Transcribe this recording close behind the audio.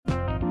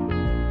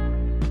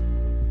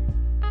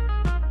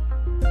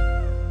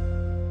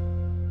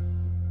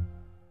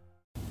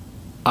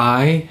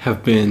I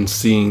have been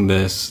seeing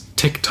this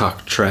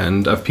TikTok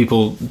trend of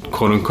people,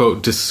 quote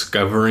unquote,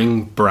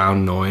 discovering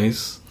brown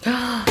noise.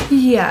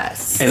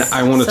 Yes. And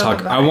I want to talk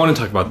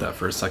about that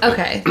for a second.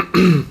 Okay.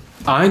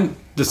 I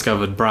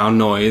discovered brown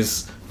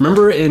noise.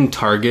 Remember in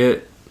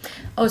Target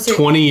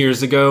 20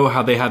 years ago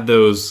how they had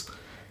those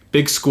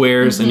big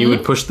squares and you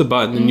would push the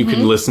button and you could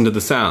listen to the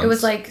sounds. It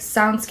was like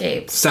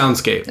soundscapes.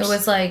 Soundscapes. It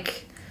was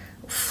like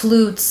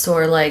flutes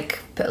or like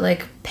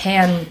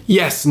pan.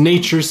 Yes,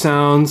 nature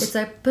sounds. It's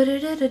like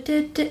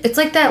it's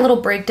like that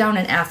little breakdown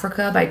in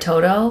Africa by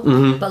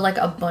Toto, but like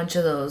a bunch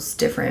of those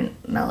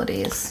different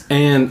melodies.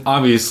 And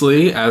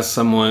obviously, as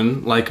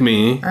someone like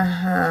me,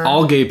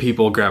 all gay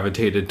people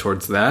gravitated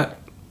towards that.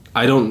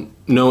 I don't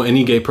know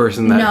any gay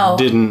person that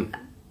didn't.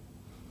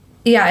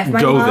 Yeah, if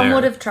my mom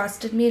would have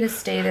trusted me to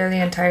stay there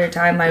the entire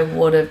time, I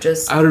would have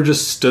just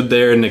stood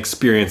there and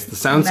experienced the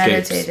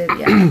soundscapes. Meditated,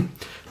 yeah.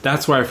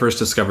 That's where I first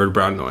discovered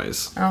brown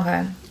noise.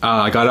 Okay.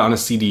 I got it on a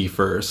CD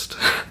first.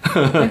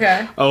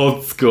 Okay.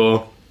 Old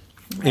school.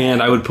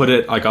 And I would put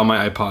it like on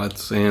my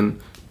iPods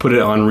and put it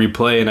on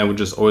replay, and I would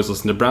just always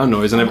listen to brown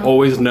noise. And I've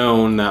always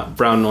known that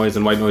brown noise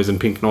and white noise and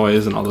pink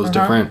noise and all those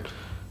different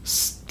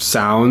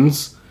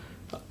sounds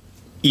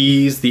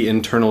ease the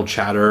internal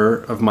chatter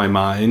of my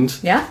mind.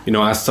 Yeah. You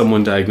know, as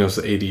someone diagnosed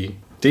with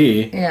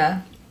ADD.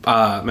 Yeah.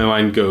 My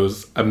mind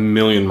goes a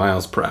million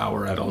miles per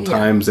hour at all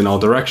times in all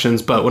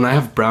directions. But when I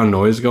have brown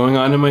noise going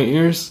on in my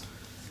ears,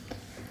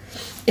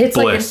 it's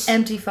bliss. Like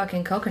an empty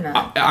fucking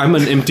coconut. I'm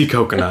an empty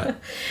coconut.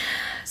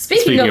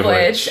 Speaking of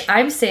which,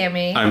 I'm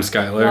Sammy. I'm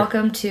Skylar.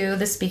 Welcome to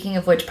the Speaking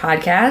of Which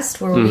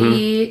podcast, where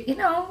we,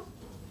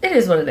 it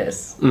is what it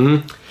is.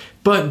 Mm-hmm.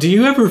 But do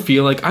you ever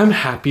feel like I'm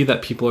happy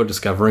that people are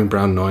discovering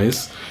brown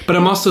noise? But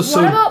I'm also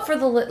What about for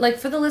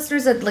the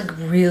listeners that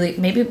really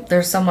maybe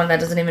there's someone that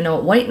doesn't even know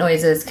what white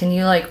noise is? Can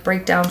you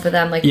break down for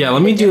them let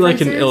me do an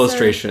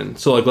illustration.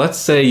 So let's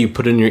say you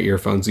put in your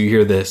earphones, you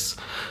hear this.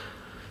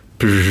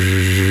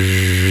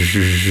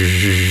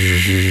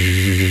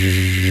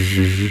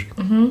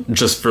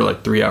 Just for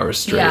 3 hours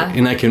straight,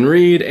 and I can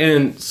read,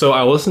 and so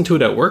I listen to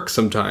it at work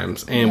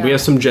sometimes. And we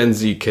have some Gen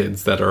Z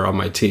kids that are on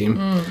my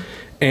team.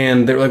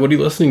 And they were like, what are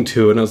you listening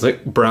to? And I was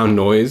like, brown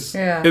noise.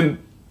 Yeah. And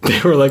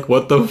they were like,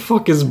 what the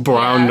fuck is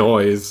brown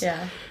noise?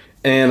 Yeah.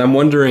 And I'm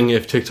wondering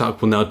if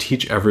TikTok will now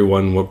teach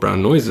everyone what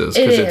brown noise is.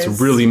 Because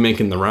it's really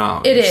making the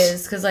rounds. It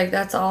is. Because,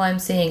 that's all I'm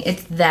seeing.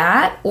 It's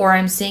that, or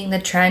I'm seeing the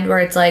trend where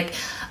it's like,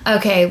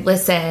 okay,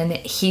 listen,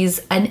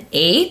 he's an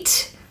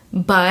 8,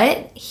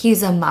 but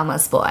he's a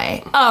mama's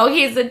boy. Oh,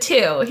 he's a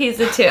 2. He's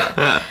a 2.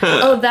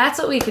 Oh, that's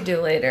what we could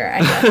do later, I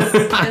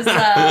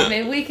guess.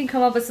 Maybe we can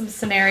come up with some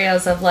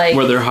scenarios of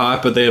where they're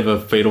hot, but they have a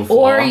fatal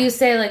flaw. Or you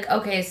say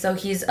okay, so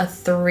he's a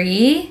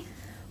 3,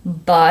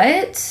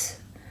 but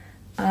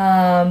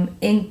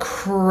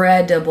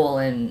incredible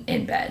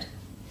in bed.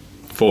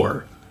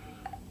 4.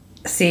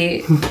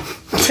 See,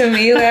 to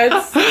me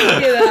that's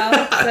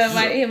that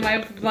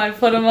might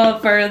put them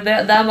up or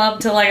them up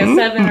to a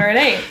 7 or an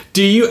 8.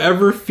 Do you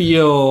ever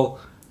feel,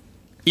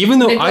 even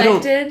though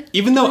neglected?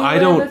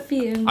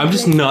 I'm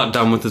just not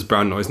done with this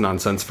brown noise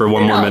nonsense for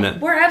one more minute.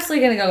 We're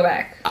absolutely gonna go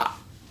back.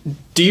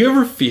 Do you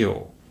ever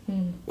feel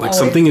like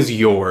something is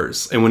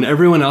yours, and when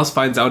everyone else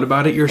finds out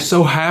about it, you're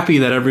so happy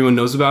that everyone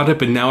knows about it,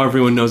 but now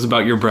everyone knows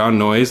about your brown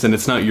noise, and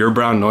it's not your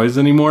brown noise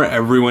anymore?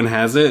 Everyone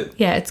has it.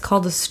 Yeah, it's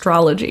called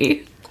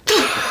astrology.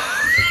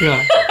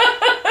 Yeah.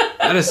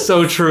 That is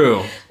so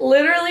true.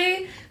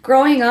 Literally,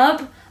 growing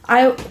up,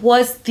 I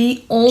was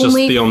the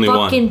only fucking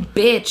one.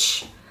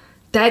 Bitch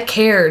that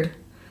cared.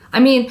 I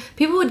mean,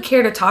 people would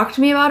care to talk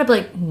to me about it,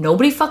 but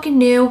nobody fucking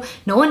knew.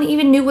 No one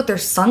even knew what their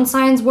sun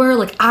signs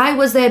were. I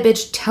was that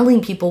bitch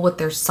telling people what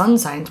their sun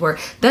signs were.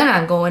 Then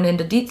I'm going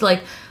into detail.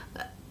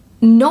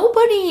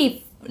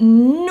 Nobody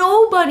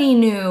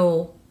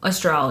knew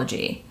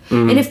astrology.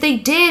 And if they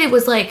did, it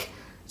was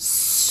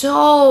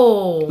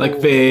so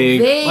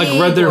vague,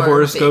 read their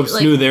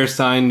horoscopes, knew their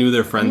sign, knew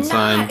their friend's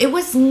sign. It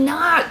was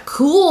not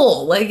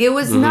cool. It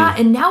was not.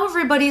 And now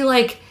everybody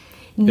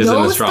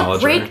knows the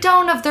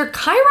breakdown of their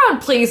Chiron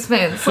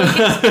placements.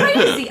 It's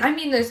crazy. I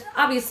mean, there's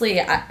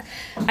obviously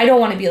I don't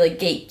want to be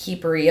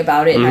gatekeepery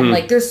about it. And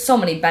I'm there's so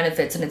many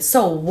benefits and it's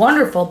so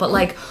wonderful. But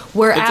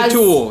whereas it's a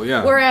tool,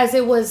 yeah. Whereas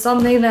it was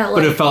something that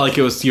but it felt like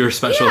it was your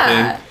special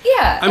thing.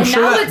 Yeah. I'm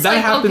sure that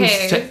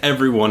happens to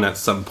everyone at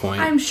some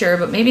point. I'm sure,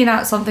 but maybe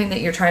not something that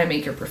you're trying to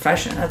make your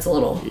profession. That's a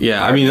little. Yeah,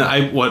 hard. I mean,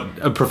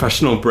 a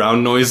professional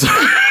brown noiser.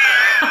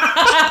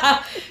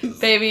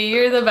 Baby,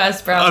 you're the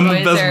best brown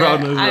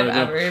noiser I've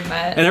ever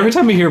met. And every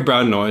time I hear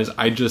brown noise,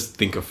 I just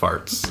think of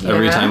farts. Yeah.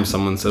 Every time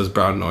someone says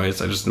brown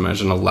noise, I just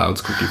imagine a loud,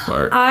 squeaky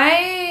fart.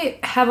 I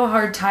have a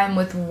hard time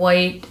with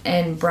white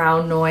and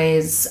brown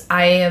noise.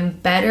 I am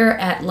better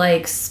at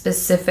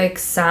specific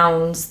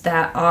sounds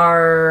that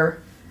are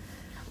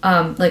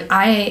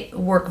I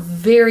work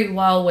very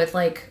well with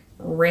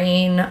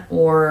rain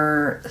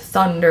or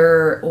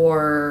thunder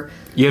or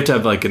you have to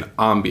have an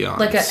ambiance.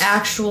 An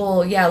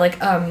actual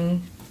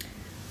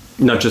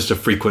not just a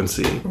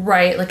frequency.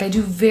 Right. I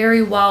do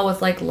very well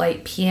with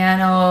light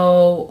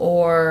piano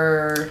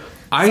or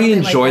I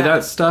enjoy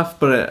that stuff,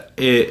 but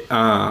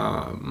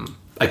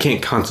I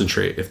can't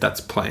concentrate if that's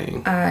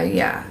playing.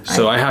 Yeah.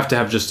 So I have to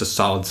have just a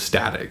solid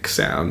static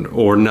sound,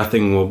 or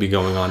nothing will be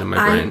going on in my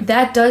brain.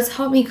 That does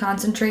help me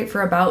concentrate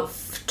for about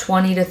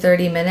 20 to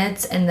 30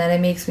 minutes, and then it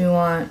makes me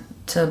want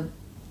to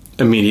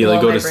immediately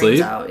go to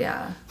sleep. Out,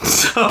 yeah.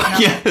 So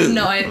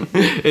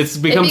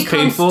it becomes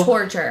painful.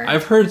 Torture.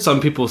 I've heard some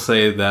people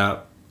say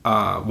that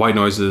white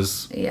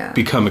noises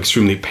become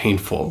extremely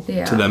painful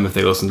to them if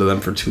they listen to them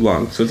for too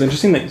long. So it's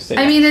interesting that you say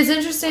that. I mean, it's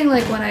interesting,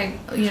 like, when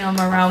I'm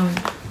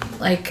around,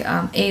 like,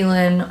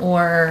 Aylin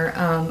or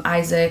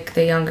Isaac,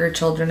 the younger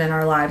children in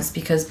our lives,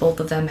 because both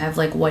of them have,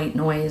 like, white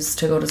noise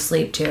to go to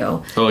sleep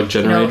to. Oh, like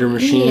generator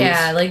machines?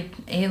 Yeah, like,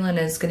 Aylin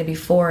is going to be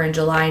 4 in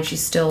July, and she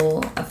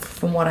still,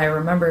 from what I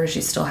remember,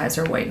 she still has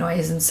her white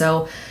noise. And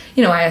so,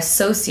 I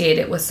associate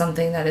it with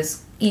something that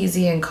is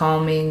easy and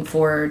calming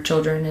for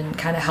children and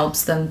kind of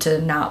helps them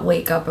to not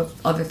wake up of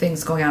other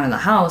things going on in the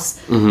house.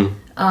 Mm-hmm.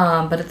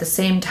 But at the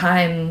same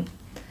time,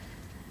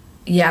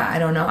 I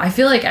don't know. I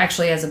feel like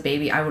actually as a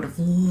baby, I would have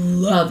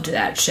loved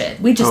that shit.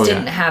 We just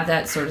didn't have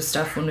that sort of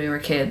stuff when we were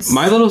kids.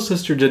 My little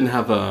sister didn't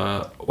have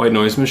a white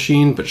noise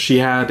machine, but she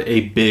had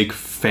a big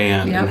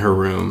fan in her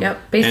room.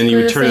 Yep, basically and you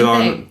would turn it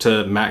on thing.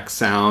 to max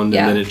sound,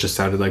 and then it just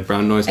sounded like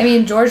brown noise. I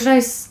mean, George and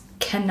I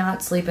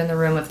cannot sleep in the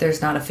room if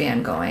there's not a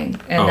fan going,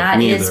 and that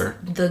is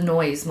the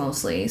noise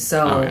mostly.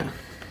 So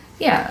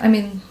I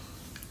mean,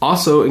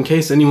 also, in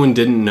case anyone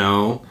didn't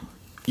know,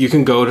 you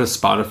can go to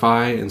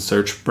Spotify and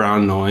search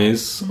brown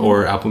noise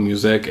or Apple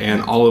Music,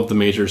 and all of the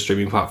major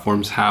streaming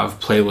platforms have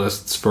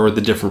playlists for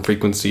the different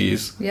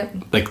frequencies,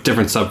 like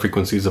different sub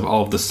frequencies of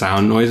all of the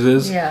sound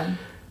noises.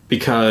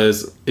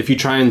 Because if you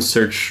try and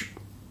search,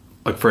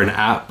 like, for an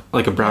app,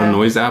 like a brown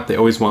noise app, they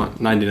always want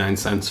 99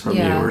 cents from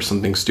you or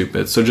something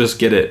stupid. So just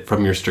get it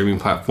from your streaming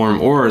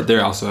platform, or they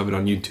also have it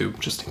on YouTube,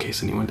 just in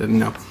case anyone didn't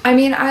know. I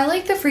mean, I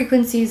like the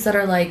frequencies that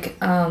are like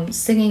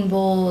singing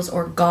bowls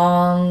or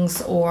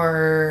gongs,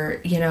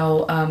 or,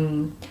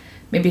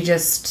 maybe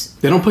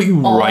just... They don't put you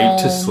right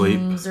to sleep.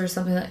 Or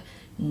something like...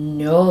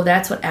 No,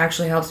 that's what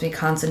actually helps me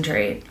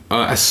concentrate.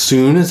 As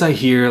soon as I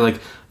hear, like,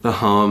 the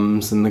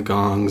hums and the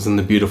gongs and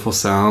the beautiful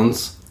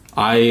sounds,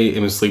 I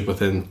am asleep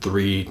within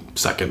 3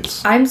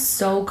 seconds. I'm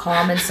so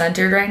calm and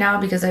centered right now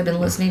because I've been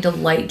listening to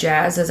light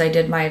jazz as I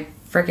did my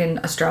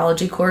freaking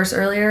astrology course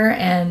earlier,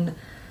 and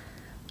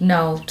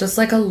just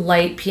like a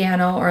light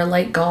piano or a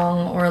light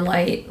gong or a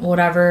light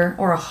whatever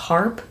or a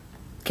harp.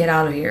 Get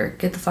out of here.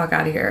 Get the fuck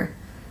out of here.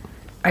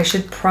 I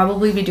should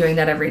probably be doing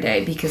that every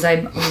day because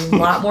I'm a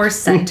lot more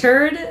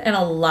centered and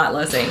a lot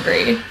less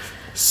angry.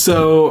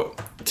 So...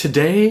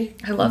 Today,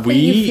 I love that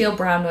you feel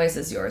brown noise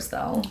is yours,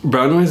 though.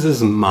 Brown noise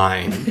is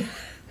mine.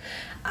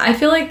 I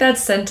feel like that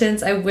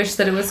sentence, I wish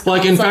that it was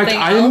called in fact,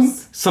 I'm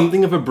else.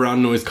 Something of a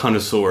brown noise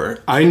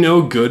connoisseur. I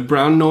know good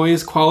brown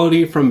noise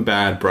quality from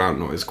bad brown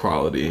noise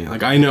quality.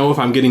 Like, I know if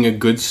I'm getting a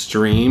good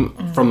stream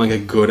from, like, a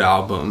good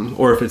album,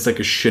 or if it's, like,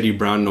 a shitty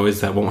brown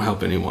noise that won't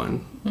help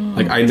anyone.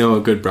 Like, I know a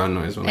good brown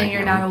noise when And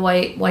you're not a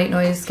white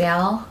noise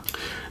gal?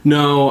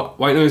 No,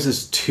 white noise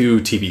is too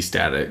TV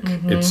static.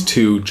 It's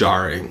too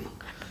jarring.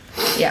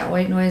 Yeah,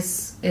 white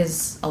noise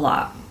is a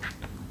lot.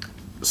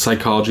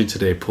 Psychology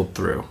Today pulled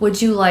through.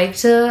 Would you like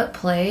to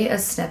play a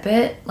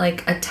snippet,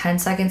 like a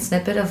 10-second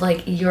snippet of,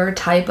 like, your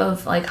type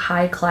of, like,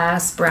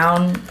 high-class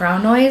brown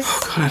noise?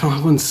 Oh, God, I don't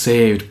have one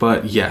saved,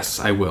 but yes,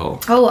 I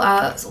will. Oh,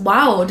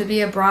 wow, to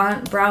be a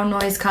brown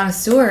noise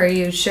connoisseur,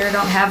 you sure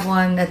don't have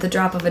one at the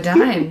drop of a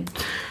dime.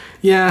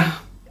 Yeah.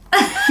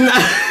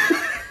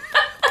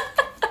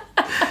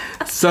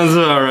 Sounds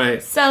about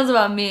right. Sounds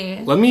about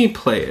me. Let me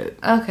play it.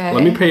 Okay.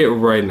 Let me play it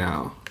right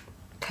now.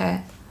 Okay.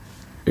 Are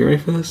you ready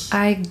for this?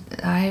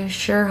 I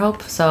sure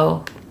hope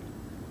so.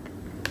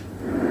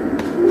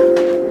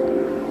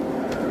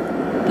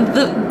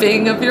 The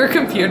bing of your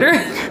computer.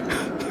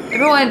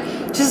 Everyone,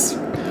 just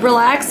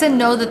relax and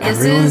know that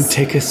Everyone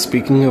take a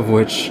speaking of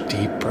which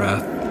deep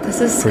breath. This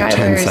is for Skylar's,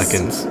 10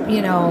 seconds.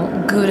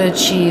 Gouda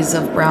cheese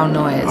of brown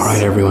noise. All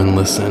right, everyone,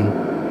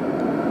 listen.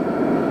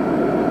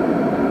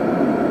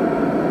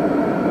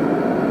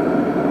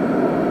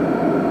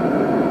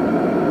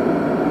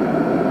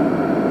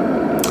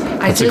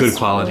 That's a good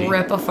quality.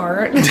 Rip a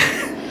fart.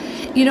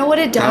 You know what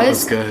it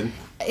does? That was good.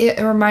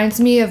 It reminds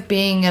me of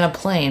being in a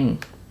plane.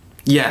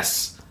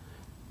 Yes.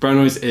 Brown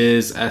noise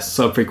is a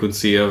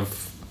sub-frequency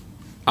of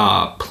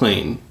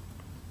plane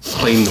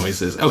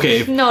noises.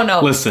 Okay.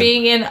 No. Listen.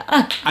 Being in...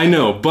 I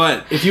know,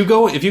 but if you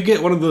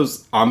get one of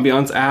those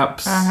ambiance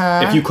apps,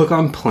 if you click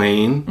on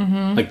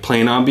plane, like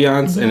plane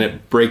ambiance, and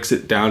it breaks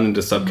it down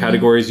into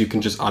subcategories, you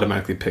can just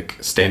automatically pick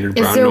standard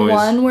brown noise. Is there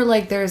one where,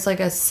 like, there's, like,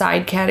 a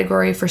side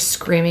category for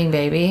screaming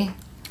baby?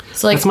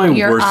 So, like, that's my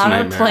you're worst on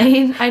nightmare. A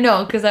plane. I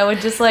know, because I would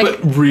just, like...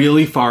 But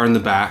really far in the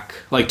back,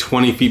 like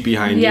 20 feet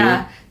behind you.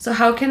 Yeah. So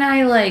how can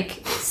I,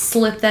 like,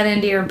 slip that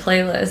into your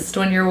playlist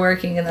when you're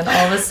working, and then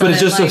all of a sudden... But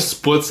it's just a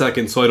split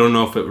second, so I don't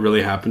know if it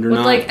really happened or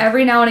not. Like,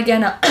 every now and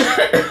again... You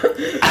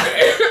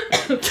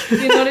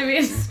know what I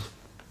mean?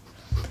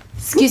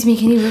 Excuse me,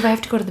 can you move? I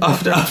have to go to the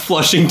bathroom. A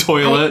flushing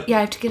toilet. I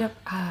have to get up.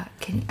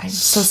 I'm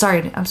so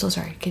sorry. I'm so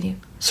sorry. Can you?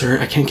 Sir,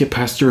 I can't get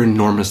past your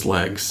enormous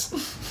legs.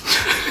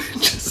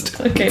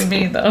 Okay,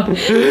 me though.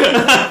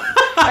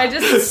 I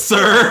just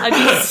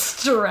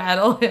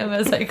straddle him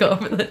as I go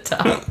over the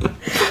top.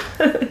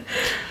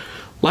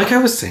 Like I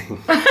was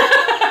saying,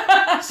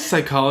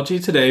 Psychology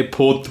Today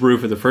pulled through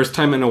for the first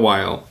time in a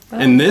while. Oh.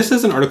 And this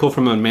is an article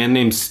from a man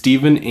named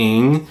Stephen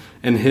Ng,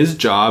 and his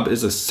job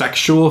is a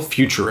sexual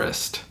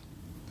futurist.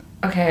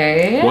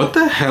 Okay. What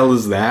the hell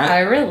is that? I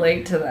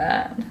relate to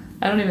that.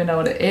 I don't even know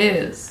what it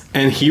is.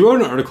 And he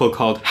wrote an article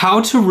called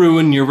How to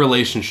Ruin Your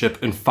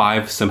Relationship in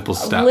 5 Simple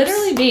Steps.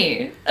 Literally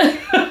me.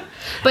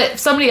 But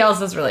somebody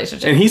else's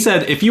relationship. And he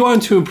said, if you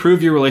want to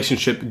improve your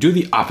relationship, do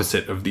the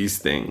opposite of these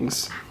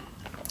things.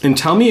 And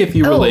tell me if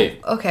you relate.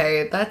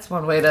 Okay, that's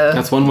one way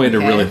to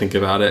really think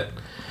about it.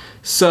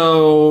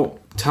 So,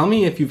 tell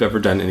me if you've ever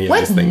done any of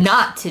these things. What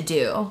not to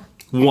do?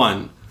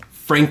 1.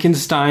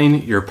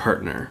 Frankenstein your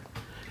partner.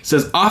 It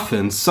says,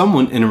 often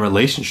someone in a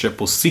relationship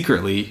will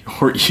secretly,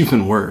 or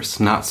even worse,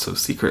 not so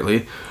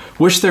secretly,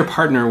 wish their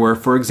partner were,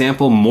 for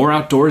example, more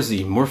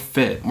outdoorsy, more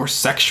fit, more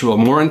sexual,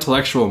 more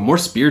intellectual, more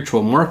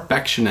spiritual, more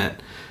affectionate,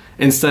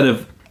 instead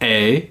of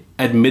A,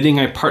 admitting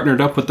I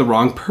partnered up with the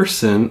wrong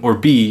person, or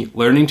B,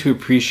 learning to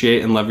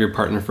appreciate and love your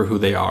partner for who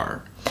they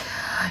are.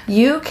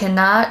 You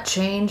cannot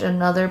change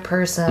another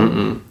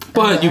person. Mm-mm.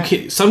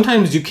 But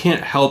sometimes you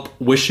can't help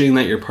wishing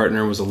that your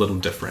partner was a little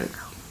different,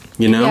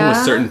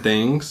 with certain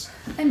things.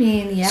 I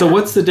mean, yeah. So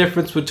what's the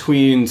difference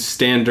between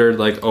standard,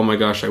 like, oh my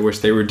gosh, I wish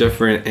they were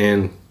different,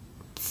 and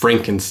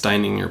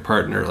Frankensteining your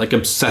partner, like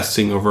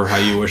obsessing over how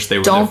you wish they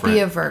were different? Don't be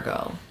a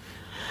Virgo.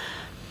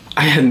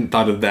 I hadn't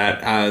thought of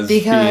that as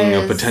being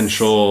a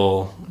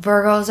potential...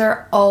 Virgos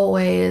are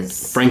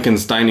always...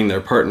 Frankensteining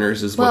their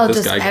partners is what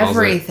this guy calls it. Well, just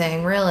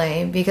everything,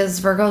 really. Because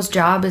Virgo's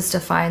job is to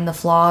find the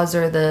flaws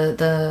or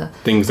the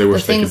things they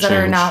wish they could change. The things that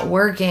are not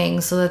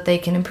working so that they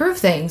can improve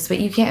things. But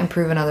you can't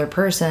improve another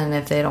person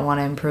if they don't want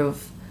to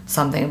improve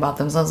something about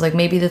themselves. Like,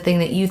 maybe the thing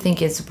that you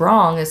think is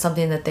wrong is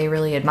something that they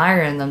really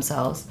admire in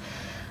themselves.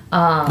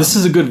 This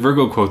is a good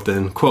Virgo quote,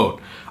 then.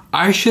 Quote,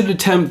 I should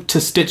attempt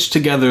to stitch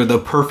together the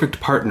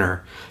perfect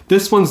partner.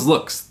 This one's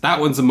looks,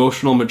 that one's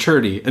emotional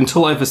maturity,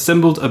 until I've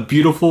assembled a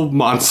beautiful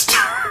monster.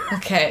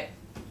 Okay.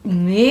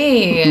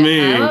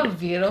 Me. I'm a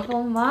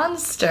beautiful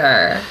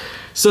monster.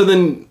 So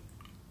then,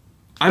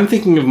 I'm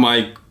thinking of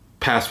my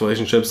past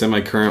relationships and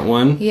my current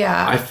one.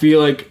 Yeah. I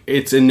feel like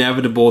it's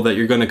inevitable that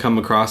you're going to come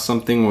across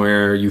something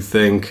where you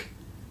think,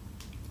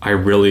 I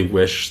really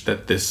wish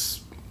that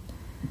this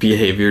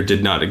behavior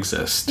did not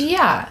exist.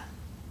 Yeah.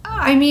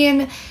 I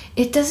mean,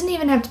 it doesn't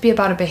even have to be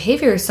about a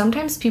behavior.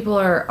 Sometimes people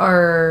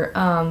are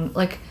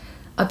like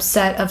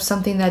upset of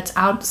something that's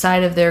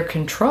outside of their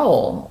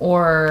control,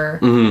 or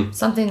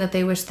something that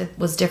they wish that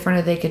was different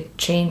or they could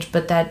change,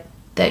 but that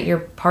your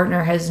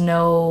partner has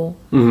no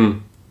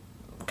control.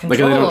 Like they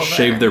don't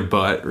shave their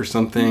butt or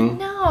something.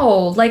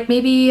 No, like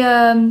maybe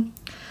a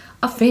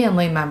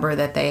family member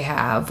that they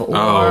have, or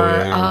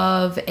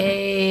of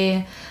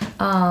a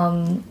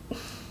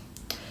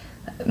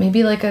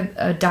maybe like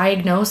a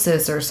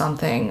diagnosis or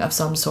something of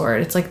some sort.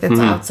 It's like that's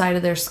outside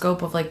of their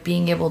scope of like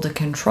being able to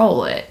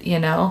control it,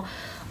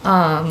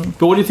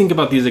 But what do you think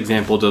about these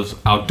examples of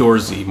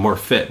outdoorsy, more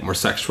fit, more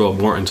sexual,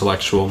 more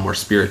intellectual, more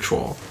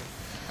spiritual?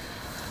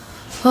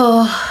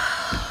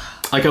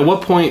 Like, at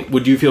what point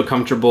would you feel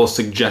comfortable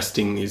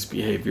suggesting these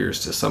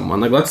behaviors to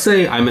someone? Like, let's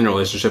say I'm in a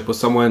relationship with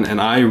someone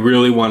and I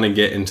really want to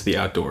get into the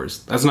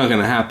outdoors. That's not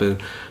going to happen.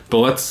 But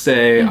let's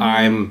say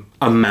I'm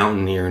a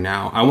mountaineer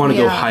now. I want to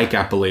go hike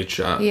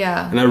Appalachia.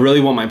 Yeah. And I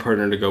really want my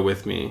partner to go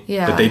with me.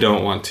 Yeah. But they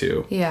don't want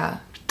to. Yeah.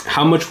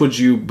 How much would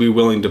you be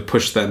willing to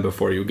push them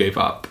before you gave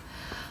up?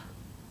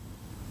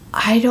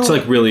 I don't. It's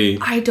like really...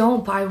 I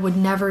don't. I would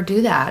never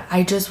do that.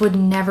 I just would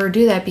never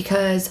do that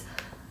because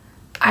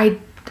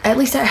at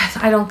least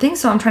I don't think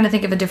so. I'm trying to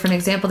think of a different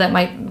example that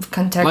might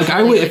contextually. Like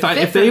I would,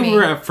 if they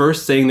were at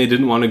first saying they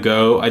didn't want to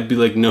go, I'd be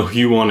like, no,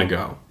 you want to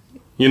go.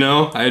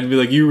 I'd be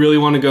like, you really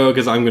want to go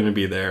because I'm going to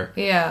be there.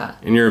 Yeah.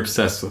 And you're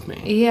obsessed with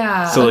me.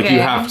 Yeah. So like you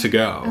have to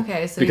go.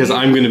 Okay. So because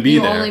I'm going to be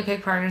there. You only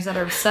pick partners that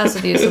are obsessed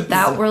with you, so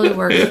that really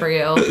works for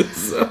you.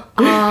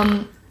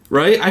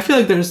 Right? I feel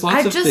like there's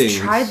lots of things. I've just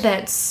tried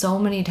that so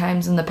many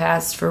times in the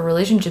past for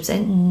relationships,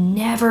 and it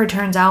never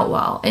turns out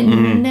well. It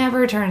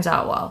never turns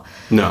out well.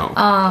 No.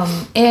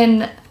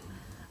 And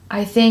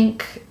I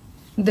think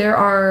there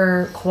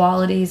are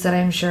qualities that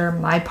I'm sure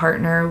my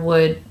partner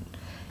would,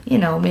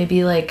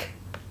 maybe like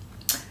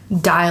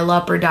dial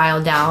up or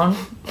dial down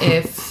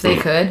if they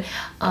could.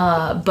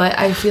 But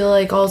I feel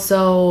like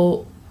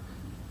also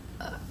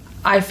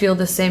I feel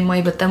the same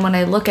way. But then when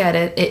I look at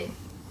it,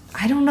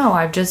 I don't know.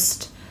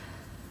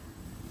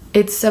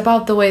 It's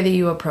about the way that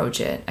you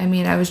approach it. I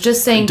mean, I was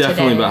just saying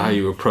Definitely about how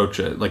you approach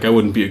it. Like, I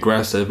wouldn't be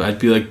aggressive. I'd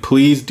be like,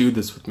 please do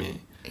this with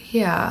me.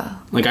 Yeah.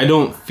 Like, I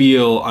don't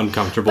feel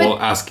uncomfortable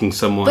asking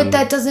someone. But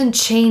that doesn't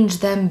change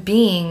them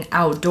being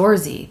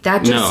outdoorsy.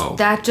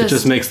 It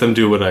just makes them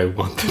do what I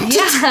want them to do.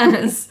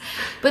 Yes.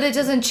 But it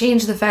doesn't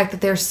change the fact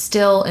that they're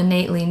still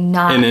innately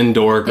not an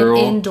indoor girl.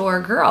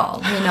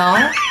 You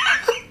know?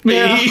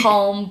 They're a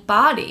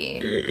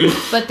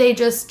homebody. But they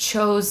just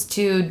chose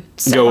to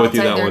go with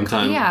you that one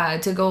time. Yeah,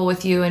 to go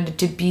with you and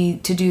to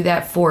do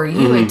that for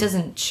you. It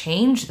doesn't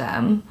change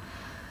them.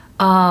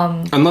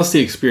 Unless the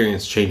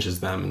experience changes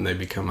them and they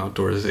become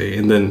outdoorsy,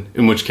 and then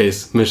in which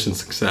case, mission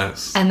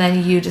success. And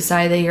then you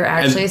decide that you're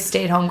actually a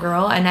stay-at-home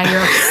girl, and now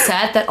you're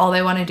upset that all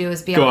they want to do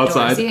is be outdoorsy,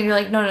 outside. And you're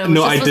like,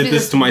 no, I did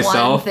this to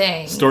myself.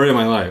 Story of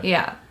my life.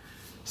 Yeah.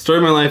 Story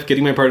of my life,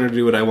 getting my partner to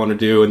do what I want to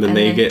do, and then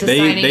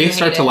they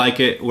start to like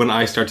it when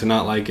I start to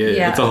not like it.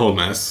 Yeah. It's a whole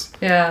mess.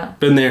 Yeah.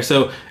 Been there.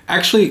 So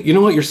actually, you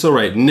know what? You're so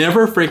right.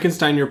 Never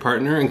Frankenstein your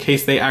partner in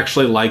case they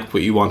actually like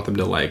what you want them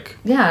to like.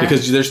 Yeah.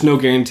 Because there's no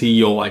guarantee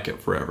you'll like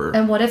it forever.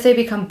 And what if they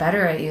become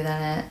better at you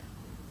than it?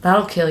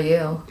 That'll kill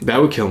you.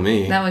 That would kill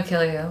me. That would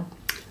kill you.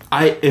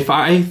 If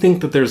I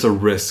think that there's a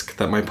risk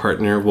that my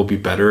partner will be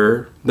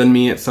better than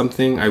me at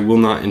something, I will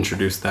not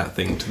introduce that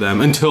thing to them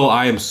until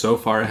I am so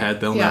far ahead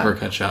they'll never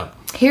catch up.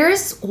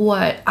 Here's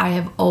what I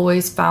have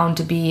always found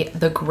to be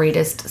the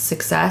greatest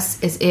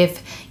success is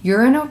if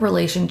you're in a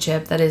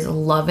relationship that is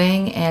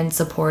loving and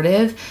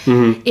supportive,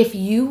 if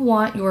you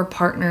want your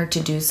partner to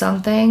do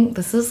something,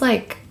 this is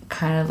like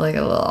kind of like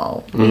a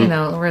little,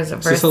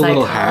 reverse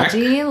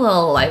psychology, a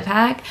little life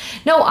hack.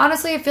 No,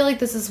 honestly, I feel like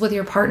this is with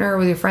your partner or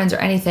with your friends or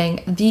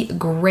anything. The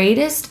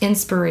greatest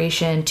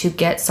inspiration to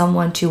get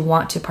someone to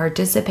want to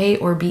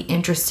participate or be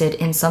interested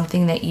in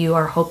something that you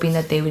are hoping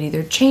that they would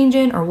either change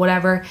in or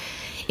whatever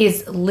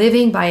is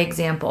living by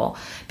example.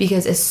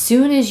 Because as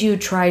soon as you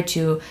try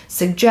to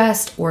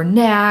suggest or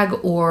nag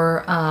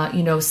or,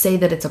 say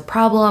that it's a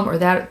problem or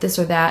that this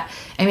or that,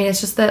 I mean, it's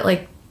just that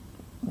like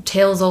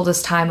tale's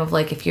oldest time of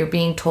like if you're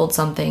being told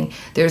something,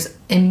 there's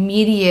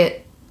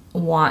immediate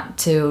want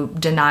to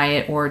deny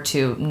it or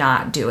to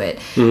not do it.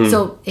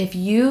 So if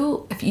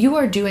you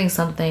are doing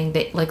something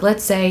that, like,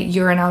 let's say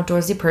you're an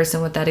outdoorsy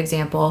person with that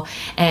example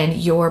and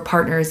your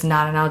partner is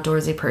not an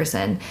outdoorsy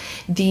person,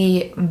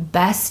 the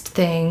best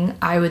thing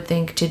I would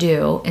think to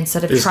do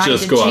instead of trying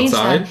to change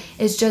them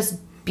is just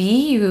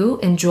be you,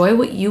 enjoy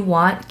what you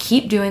want,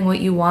 keep doing what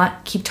you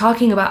want, keep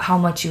talking about how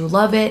much you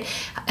love it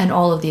and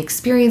all of the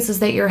experiences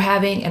that you're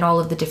having and all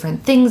of the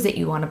different things that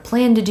you want to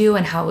plan to do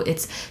and how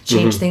it's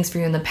changed things for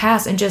you in the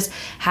past, and just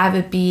have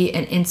it be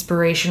an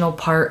inspirational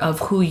part of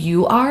who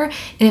you are.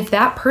 And if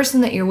that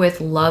person that you're with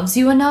loves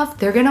you enough,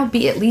 they're going to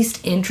be at least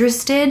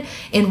interested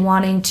in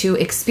wanting to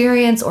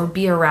experience or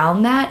be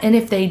around that. And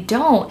if they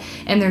don't,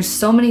 and there's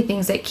so many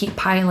things that keep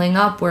piling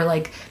up where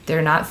like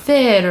they're not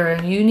fit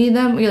or you need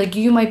them, like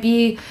you might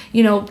be,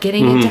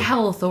 getting into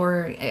health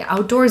or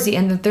outdoorsy,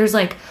 and that there's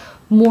like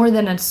more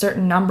than a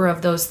certain number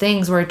of those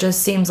things where it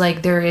just seems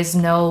like there is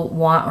no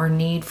want or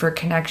need for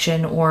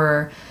connection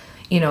or,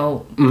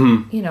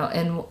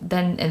 and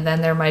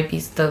then there might be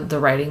the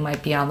writing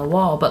might be on the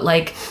wall, but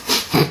like,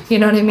 you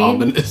know what I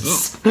mean?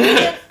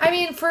 I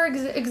mean, for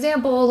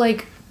example,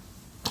 like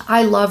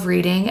I love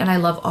reading and I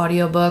love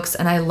audiobooks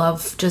and I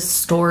love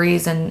just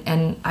stories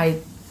and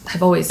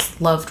I've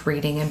always loved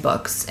reading and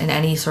books in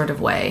any sort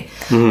of way,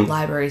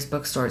 libraries,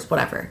 bookstores,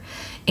 whatever.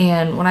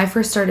 And when I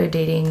first started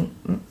dating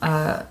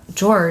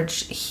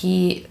George,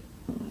 he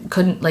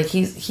couldn't, like, he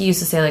used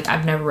to say, like,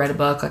 I've never read a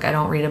book, like, I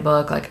don't read a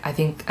book, like, I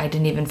think I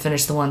didn't even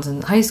finish the ones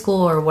in high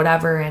school or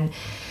whatever. And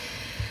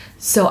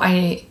so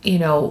I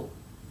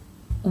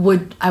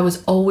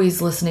was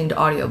always listening to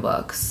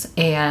audiobooks,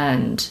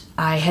 and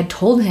I had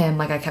told him,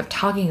 like, I kept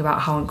talking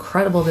about how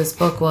incredible this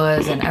book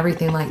was and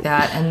everything like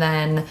that. And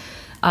then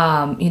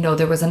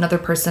there was another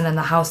person in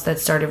the house that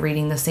started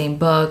reading the same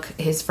book,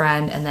 his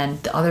friend, and then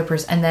the other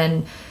person. And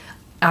then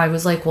I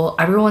was like, well,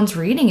 everyone's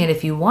reading it.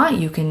 If you want,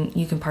 you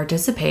can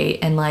participate.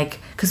 And like,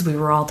 cause we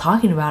were all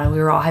talking about it, we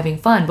were all having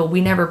fun, but we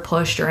never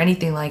pushed or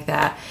anything like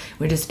that.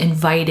 We just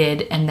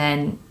invited and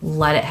then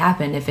let it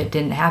happen if it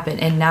didn't happen.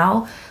 And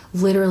now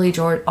literally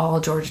all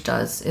George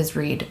does is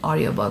read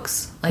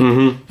audiobooks.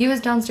 Like he was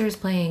downstairs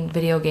playing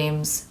video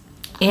games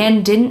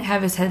and didn't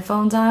have his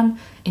headphones on,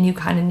 and you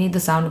kind of need the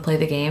sound to play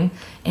the game,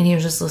 and he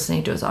was just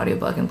listening to his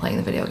audiobook and playing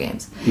the video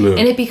games. Yeah.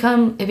 And it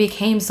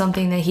became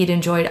something that he'd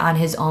enjoyed on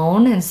his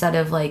own instead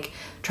of like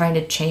trying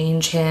to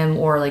change him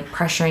or like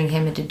pressuring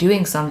him into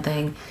doing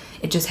something.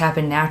 It just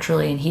happened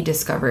naturally, and he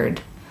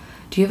discovered.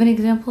 Do you have an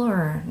example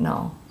or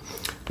no?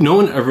 No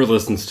one ever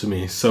listens to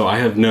me, so I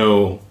have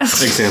no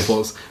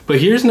examples. But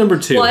here's number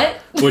 2, what?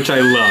 Which I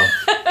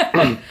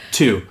love.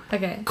 2.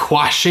 Okay.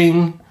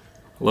 Quashing.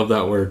 Love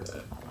that word.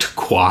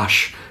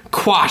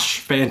 Quash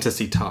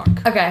fantasy talk.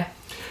 Okay.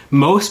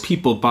 Most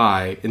people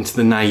buy into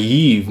the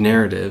naive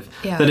narrative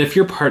that if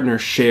your partner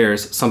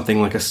shares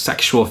something like a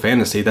sexual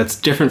fantasy that's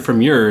different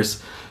from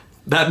yours,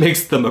 that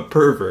makes them a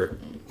pervert.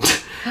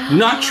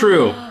 Not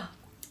true.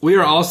 We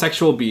are all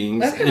sexual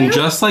beings, and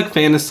just like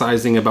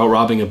fantasizing about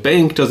robbing a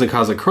bank doesn't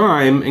cause a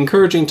crime,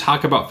 encouraging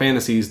talk about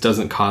fantasies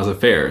doesn't cause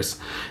affairs.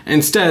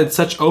 Instead,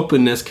 such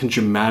openness can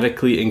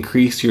dramatically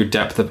increase your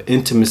depth of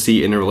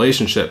intimacy in a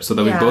relationship so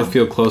that we both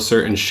feel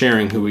closer in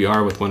sharing who we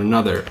are with one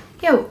another.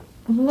 Yo,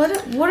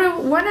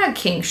 we're not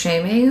kink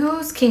shaming.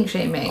 Who's kink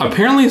shaming?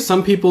 Apparently,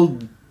 some people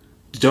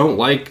don't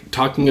like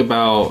talking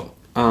about,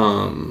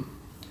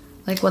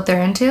 like what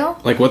they're into?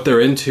 Like what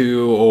they're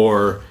into,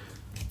 or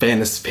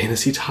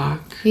fantasy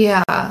talk.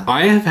 Yeah.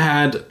 I have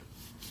had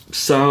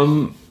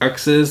some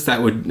exes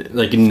that would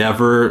like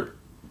never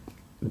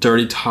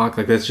dirty talk.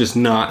 Like that's just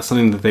not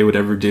something that they would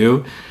ever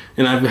do.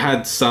 And I've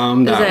had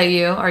some that... Is that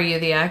you? Are you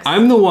the ex?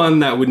 I'm the one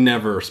that would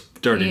never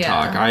dirty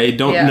talk. I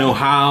don't know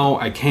how.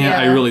 I can't.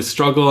 I really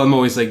struggle. I'm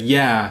always like,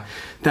 yeah,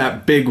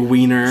 that big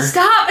wiener.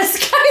 Stop,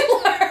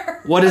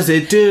 Skylar! What does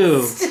it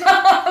do?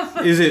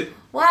 Stop! Is it...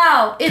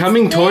 Wow, it's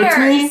coming towards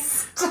me?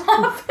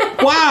 Stop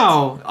it.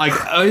 Wow! Like,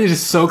 it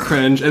is so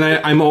cringe. And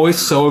I'm always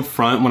so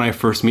upfront when I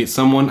first meet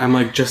someone. I'm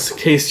like, just in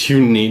case you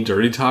need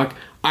dirty talk,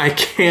 I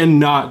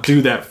cannot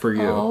do that for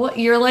you. Oh,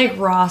 you're like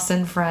Ross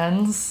and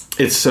Friends.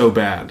 It's so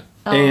bad.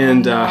 Oh,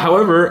 and, no.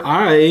 However,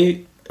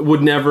 I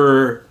would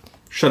never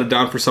shut it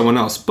down for someone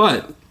else.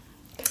 But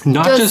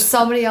not Does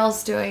somebody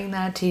else doing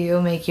that to you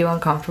make you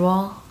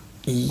uncomfortable?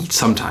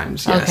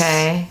 Sometimes, yes.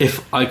 Okay.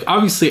 If, like,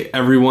 obviously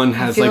everyone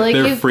has, like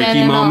their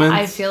freaky moments.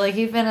 I feel like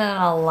you've been in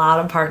a lot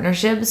of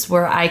partnerships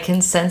where I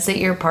can sense that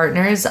your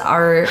partners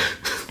are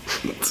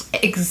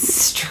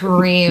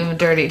extreme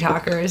dirty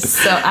talkers.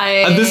 So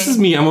this is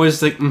me. I'm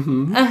always like,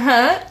 mm-hmm.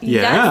 Uh-huh.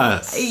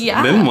 Yes.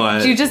 Yeah. Then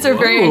what? You just are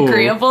very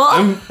agreeable.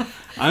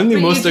 I'm the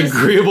most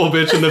agreeable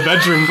bitch in the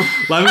bedroom.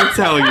 Let me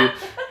tell you.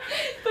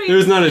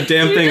 There's not a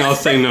damn thing I'll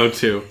say no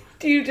to.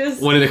 You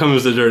just... When it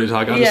comes to dirty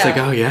talk, I'm just like,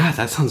 oh yeah,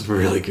 that sounds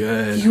really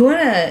good. You want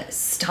to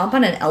stomp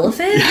on an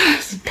elephant?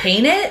 Yes.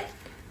 Paint it?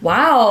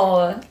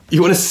 Wow.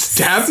 You want to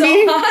stab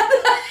me?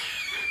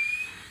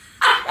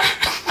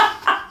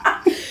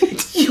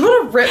 You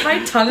want to rip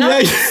my tongue out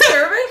and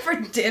serve it for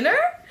dinner?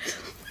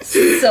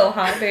 So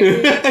hot,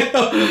 baby.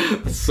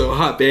 So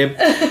hot, babe.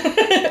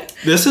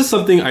 This is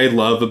something I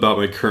love about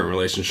my current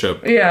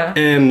relationship. Yeah.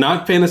 And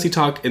not fantasy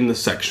talk in the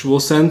sexual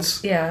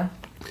sense. Yeah.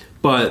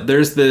 But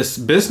there's this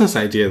business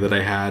idea that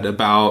I had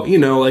about, you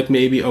know, like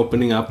maybe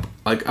opening up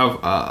like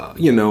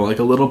you know, like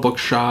a little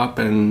bookshop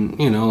and,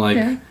 you know,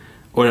 like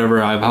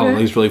whatever. I've had all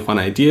these really fun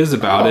ideas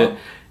about it.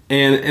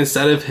 And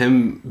instead of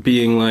him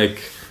being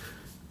like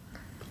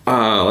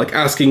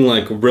asking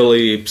like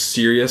really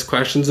serious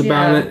questions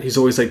about it, he's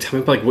always like, tell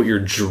me about like what your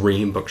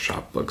dream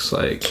bookshop looks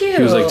like. Cute.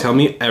 He was like, tell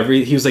me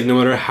he was like, no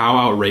matter how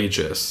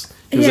outrageous.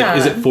 He was like,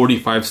 is it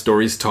 45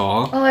 stories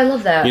tall? Oh, I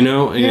love that. You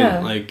know?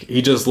 And like,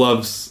 he just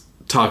loves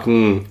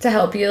talking to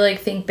help you like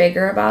think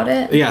bigger about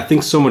it. Yeah,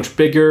 think so much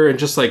bigger, and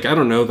just like, I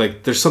don't know,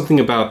 like there's something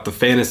about the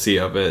fantasy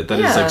of it that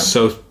is like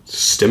so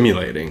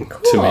stimulating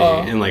to me,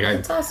 and like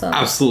I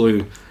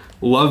absolutely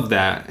love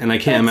that. And I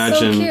can't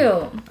imagine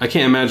so cute. I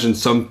can't imagine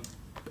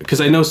because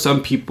I know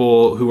some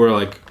people who are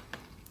like,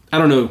 I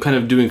don't know, kind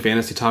of doing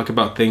fantasy talk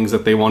about things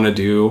that they want to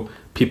do.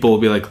 People will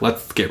be like,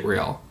 let's get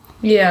real.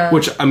 Yeah.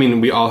 Which, I mean,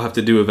 we all have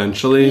to do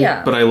eventually.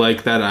 Yeah. But I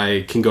like that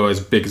I can go as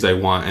big as I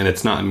want, and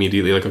it's not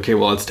immediately like, okay,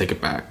 well, let's take it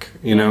back.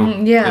 You know?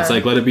 Yeah. It's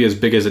like, let it be as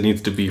big as it needs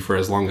to be for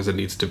as long as it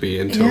needs to be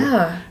until.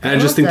 Yeah. And I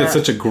just think that's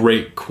such a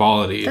great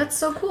quality. That's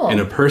so cool. In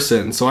a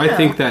person. So I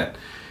think that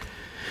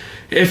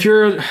if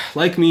you're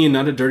like me and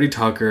not a dirty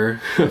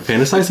talker,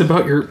 fantasize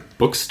about your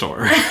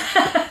bookstore.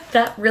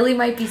 That really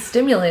might be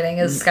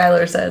stimulating, as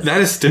Skylar says. That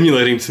is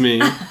stimulating to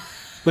me.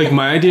 Like,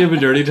 my idea of a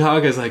dirty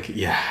talk is like,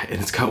 yeah,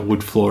 and it's got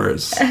wood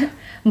floors.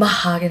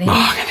 Mahogany.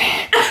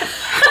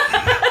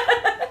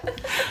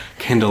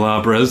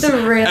 Candelabras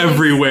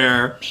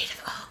everywhere. Made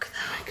of oak,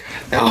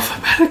 though. Oh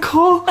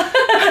alphabetical.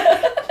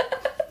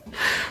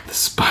 The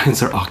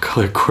spines are all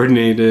color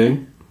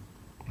coordinated.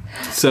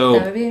 So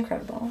that would be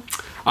incredible.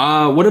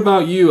 What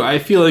about you? I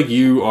feel like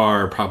you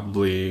are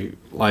probably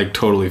like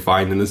totally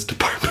fine in this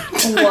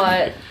department.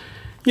 What?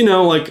 You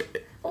know, like...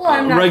 Well,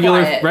 I'm not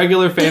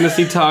regular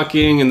fantasy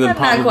talking, and then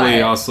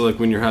probably also like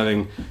when you're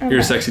having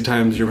your sexy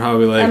times, you're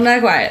probably like, I'm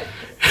not quiet.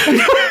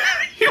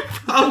 You're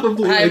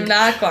probably I'm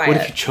not quiet. What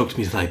if you choked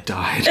me till I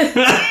died?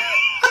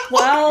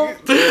 Well,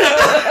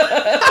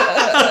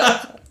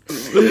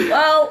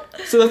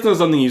 so that's not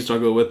something you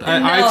struggle with.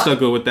 I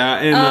struggle with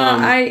that, and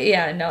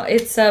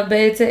it's but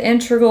it's an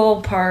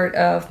integral part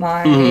of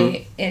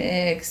my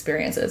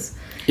experiences.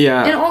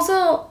 Yeah, and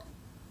also.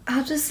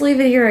 I'll just leave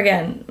it here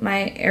again.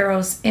 My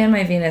Eros and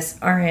my Venus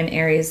are in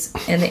Aries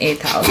in the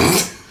 8th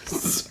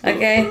house.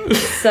 Okay?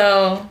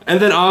 So... And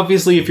then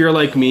obviously if you're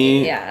like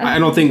me, I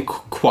don't think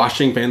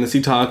quashing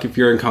fantasy talk, if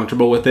you're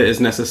uncomfortable with it, is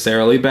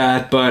necessarily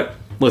bad. But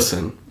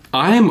listen,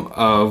 I'm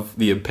of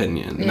the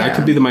opinion, and I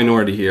could be the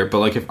minority here, but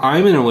like if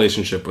I'm in a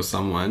relationship with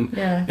someone,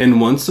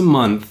 and once a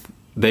month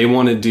they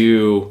want to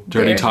do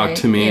dirty talk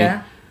to me,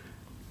 and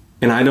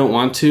I don't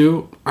want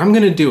to, I'm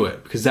going to do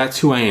it, because that's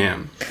who I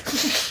am.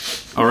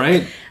 All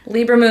right?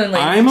 Libra moon, ladies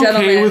I'm and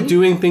okay gentlemen. with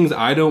doing things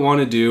I don't want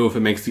to do if it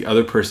makes the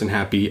other person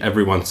happy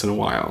every once in a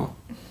while.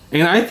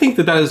 And I think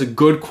that is a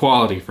good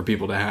quality for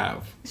people to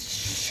have.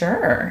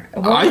 Sure.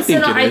 I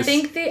think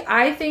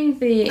I think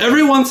the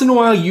every once in a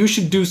while you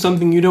should do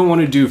something you don't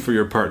want to do for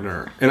your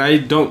partner. And I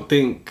don't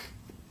think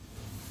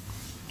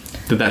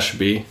that should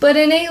be. But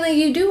innately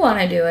you do want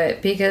to do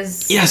it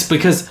because... Yes,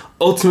 because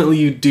ultimately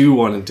you do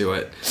want to do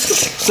it.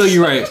 So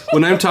you're right.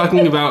 When I'm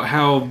talking about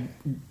how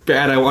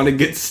bad I want to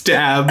get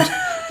stabbed,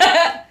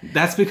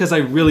 that's because I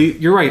really...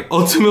 You're right.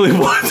 Ultimately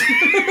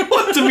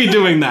want to be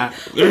doing that.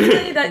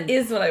 Ultimately, that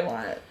is what I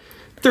want.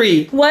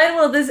 3. When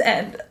will this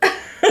end?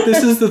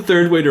 This is the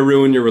third way to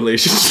ruin your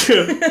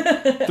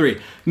relationship. 3.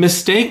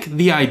 Mistake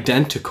the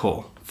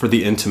identical for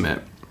the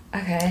intimate.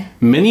 Okay.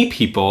 Many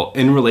people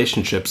in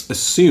relationships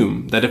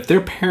assume that if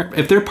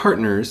their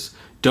partners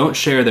don't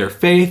share their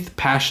faith,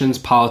 passions,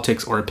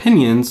 politics, or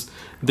opinions,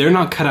 they're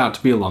not cut out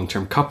to be a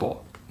long-term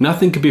couple.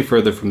 Nothing could be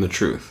further from the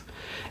truth.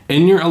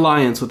 In your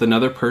alliance with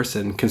another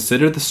person,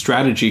 consider the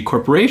strategy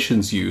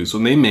corporations use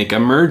when they make a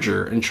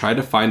merger and try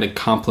to find a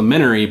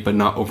complementary but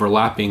not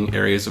overlapping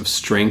areas of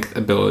strength,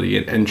 ability,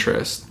 and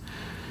interest.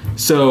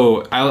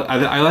 So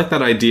I like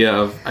that idea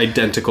of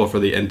identical for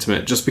the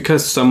intimate. Just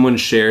because someone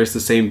shares the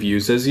same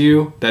views as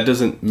you, that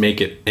doesn't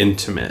make it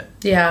intimate.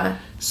 Yeah.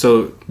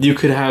 So you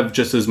could have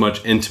just as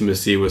much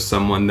intimacy with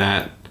someone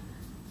that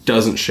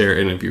doesn't share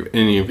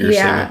any of your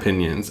same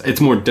opinions. It's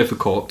more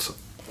difficult,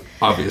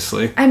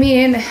 obviously. I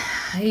mean,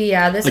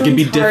 yeah, this it'd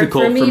be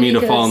difficult for me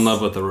to fall in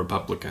love with a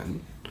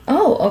Republican.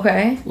 Oh,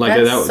 okay.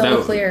 Like that's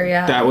so clear,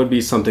 yeah. That would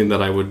be something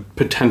that I would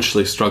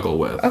potentially struggle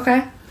with.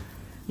 Okay.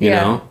 You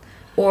know?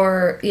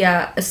 Or,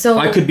 yeah, so...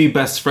 I could be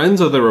best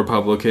friends with a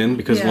Republican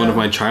because one of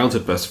my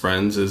childhood best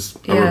friends is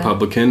a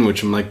Republican,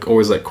 which I'm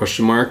always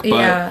question mark.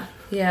 But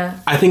yeah.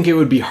 I think it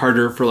would be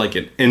harder for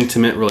an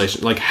intimate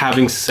relation, like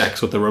having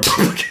sex with a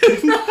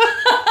Republican.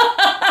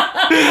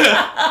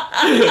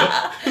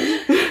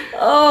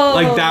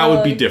 That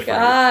would be different.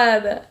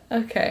 God.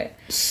 Okay.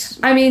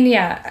 I mean,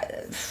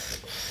 yeah.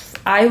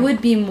 I would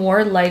be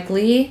more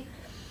likely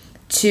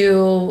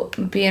to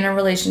be in a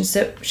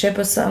relationship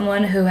with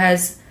someone who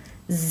has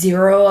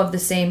 0 of the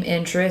same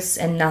interests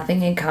and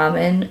nothing in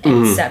common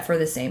except for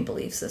the same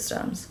belief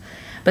systems.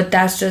 But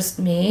that's just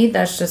me.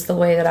 That's just the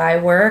way that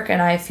I work,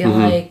 and I feel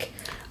like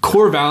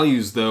core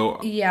values though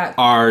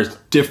are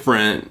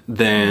different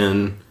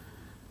than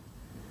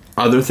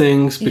other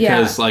things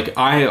because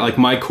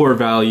my core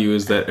value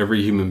is that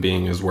every human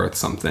being is worth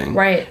something.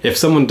 Right. If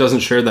someone doesn't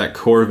share that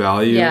core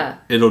value,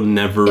 it'll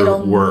never work.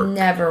 It'll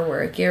never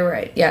work. You're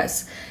right.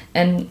 Yes.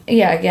 And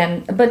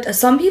again, but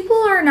some people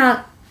are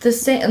not the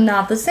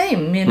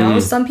same, you know.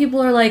 Some people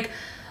are like,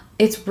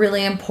 it's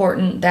really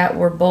important that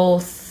we're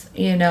both,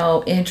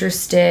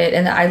 interested,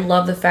 and I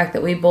love the fact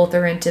that we both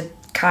are into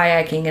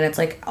kayaking, and it's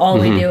all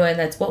we do, and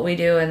that's what we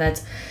do, and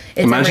it's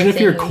imagine if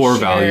your core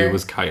value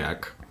was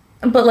kayak.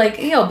 But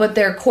but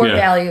their core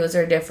values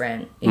are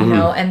different, you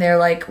know, and they're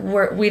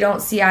we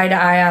don't see eye to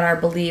eye on our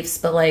beliefs,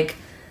 but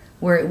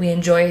we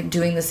enjoy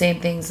doing the same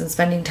things and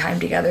spending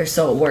time together,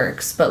 so it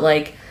works.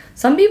 But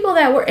some people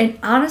that were, and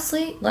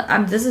honestly,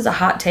 this is a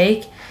hot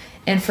take,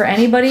 and for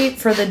anybody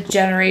for the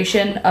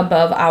generation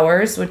above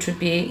ours, which would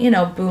be,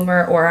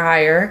 boomer or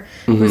higher,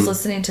 who's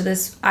listening to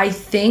this, I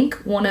think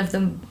one of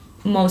the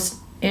most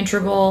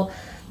integral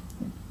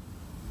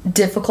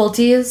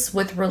difficulties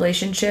with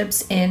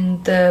relationships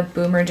in the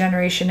boomer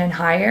generation and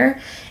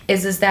higher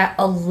is that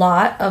a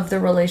lot of the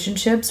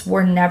relationships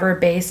were never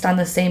based on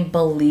the same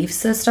belief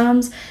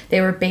systems.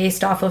 They were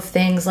based off of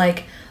things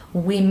like,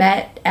 we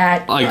met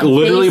at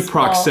literally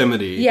baseball.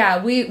 Proximity.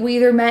 Yeah, we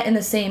either met in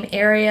the same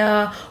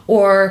area,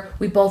 or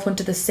we both went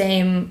to the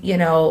same,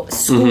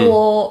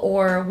 school,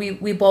 or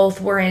we both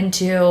were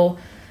into,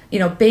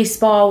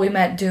 baseball. We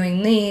met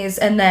doing these,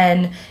 and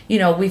then,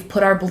 we've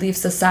put our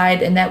beliefs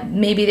aside, and that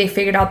maybe they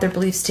figured out their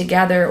beliefs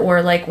together,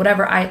 or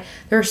whatever.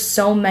 There are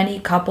so many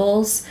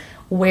couples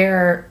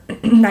where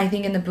I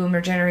think in the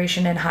boomer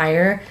generation and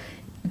higher,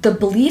 the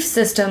belief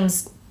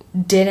systems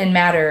didn't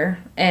matter,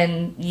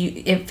 and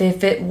if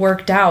it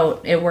worked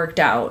out, it worked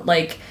out.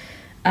 Which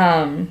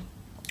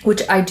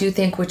I do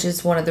think, which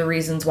is one of the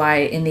reasons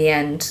why in the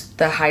end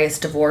the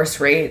highest divorce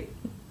rate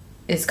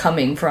is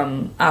coming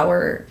from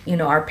our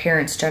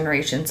parents'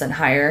 generations and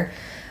higher.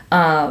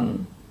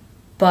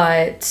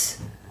 But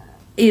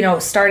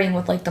starting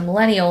with the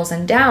millennials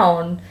and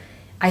down,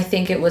 I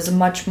think it was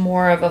much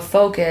more of a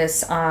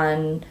focus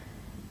on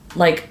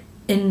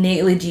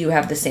innately, do you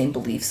have the same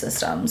belief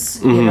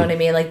systems? You know what I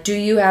mean? Do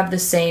you have the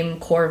same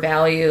core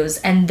values?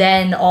 And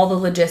then all the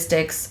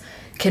logistics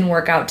can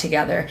work out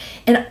together.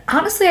 And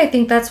honestly, I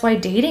think that's why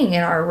dating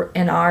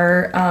in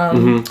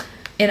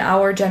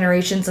our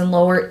generations and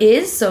lower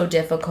is so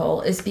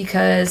difficult, is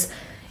because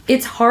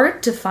it's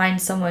hard to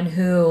find someone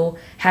who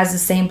has the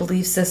same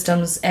belief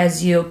systems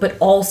as you, but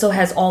also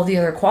has all the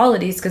other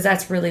qualities, because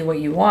that's really what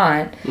you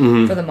want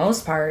for the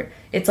most part.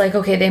 It's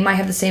okay, they might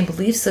have the same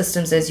belief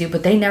systems as you,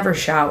 but they never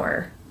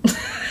shower.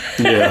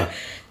 Yeah.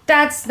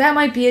 that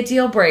might be a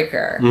deal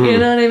breaker. Mm-hmm. You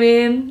know what I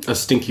mean? A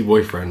stinky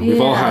boyfriend.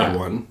 We've all had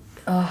one.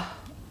 Oh,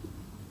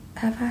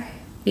 have I?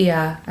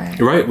 Yeah.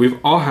 Right, we've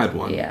all had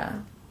one. Yeah.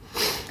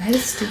 I had a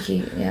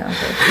stinky,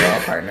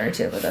 okay, partner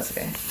too, but that's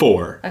okay.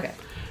 4. Okay.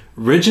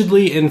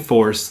 Rigidly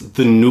enforce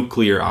the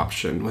nuclear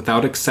option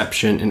without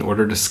exception in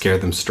order to scare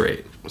them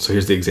straight. So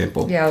here's the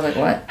example. Yeah, I was like,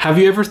 what? Have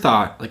you ever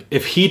thought, like,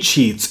 if he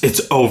cheats,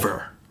 it's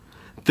over?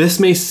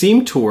 This may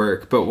seem to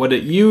work, but what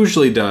it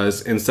usually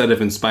does, instead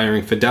of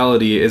inspiring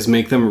fidelity, is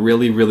make them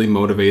really, really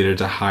motivated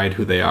to hide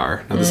who they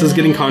are. Now, this is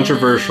getting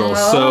controversial,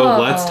 so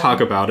let's talk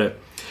about it.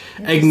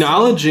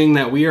 Acknowledging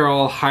that we are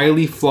all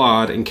highly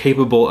flawed and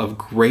capable of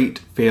great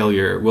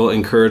failure will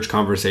encourage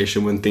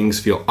conversation when things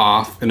feel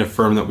off and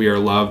affirm that we are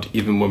loved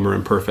even when we're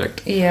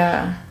imperfect.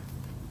 Yeah.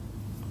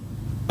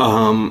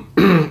 I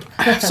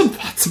have some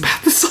thoughts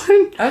about this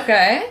one.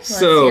 Okay, let's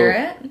hear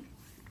it.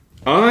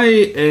 I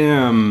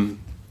am...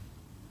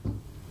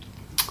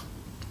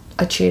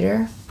 a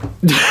cheater?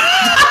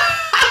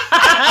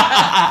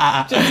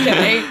 Just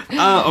kidding.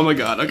 Oh my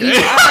god, okay.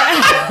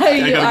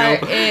 You are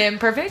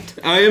imperfect?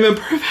 I am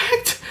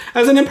imperfect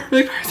as an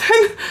imperfect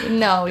person.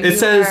 No, you it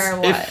says are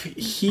what?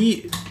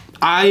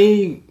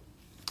 I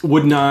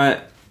would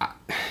not...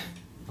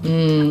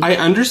 I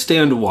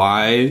understand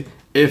why,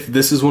 if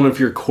this is one of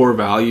your core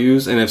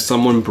values and if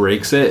someone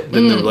breaks it,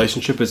 then the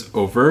relationship is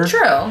over.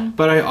 True.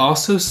 But I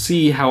also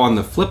see how on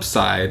the flip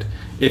side,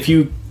 if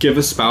you give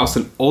a spouse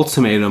an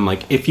ultimatum,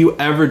 like, if you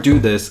ever do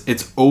this,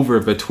 it's over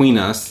between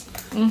us,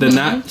 then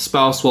that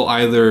spouse will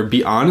either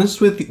be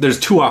honest with you. There's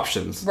 2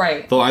 options.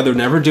 Right. They'll either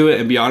never do it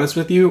and be honest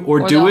with you,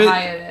 or do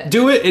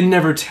it and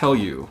never tell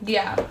you.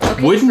 Yeah.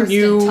 Okay,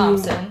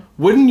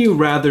 wouldn't you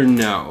rather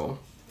know?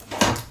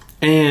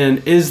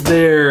 And is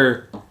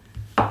there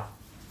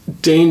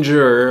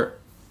danger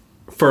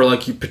for,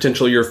 like,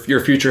 your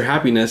future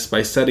happiness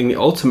by setting the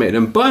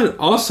ultimatum? But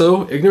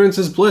also, ignorance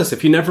is bliss.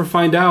 If you never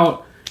find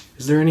out,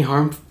 is there any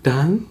harm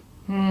done?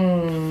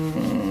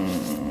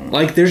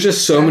 Like, there's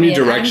just so many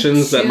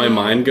directions that my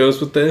mind goes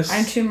with this.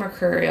 I'm too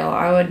mercurial.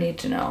 I would need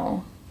to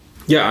know.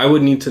 Yeah, I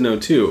would need to know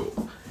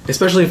too.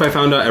 Especially if I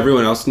found out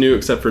everyone else knew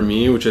except for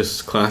me, which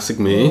is classic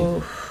me.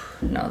 Oof.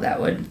 No,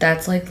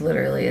 that's like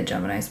literally a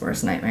Gemini's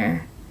worst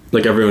nightmare.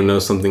 Like, everyone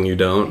knows something you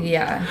don't?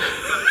 Yeah.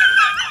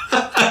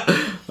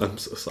 I'm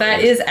so sorry.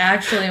 That is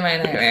actually my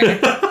nightmare.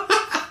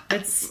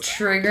 It's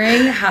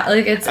triggering.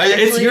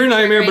 It's your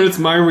nightmare, but it's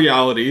my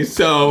reality.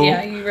 So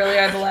yeah, you really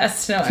are the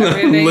last to know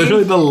everything.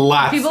 Literally the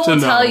last to know. People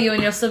will tell you,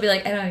 and you'll still be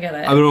like, I don't get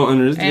it. I don't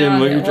understand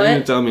what you're trying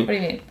to tell me. What do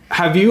you mean?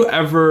 Have you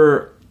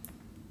ever,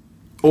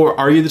 or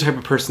are you the type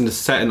of person to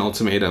set an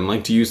ultimatum?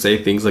 Like, do you say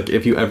things like,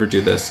 if you ever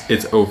do this,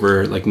 it's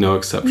over, like, no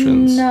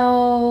exceptions?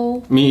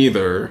 No. Me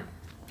either.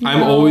 No.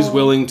 I'm always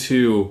willing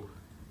to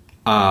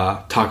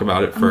talk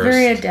about it first. I'm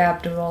very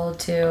adaptable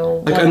to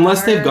like,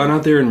 unless they've gone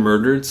out there and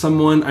murdered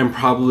someone, I'm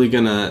probably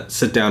gonna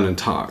sit down and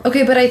talk.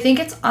 Okay, but I think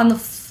it's on the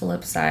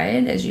flip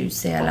side, as you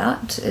say a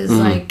lot, is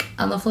like,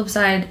 on the flip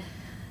side,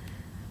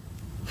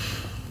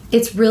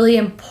 it's really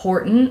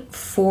important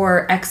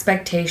for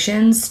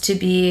expectations to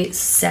be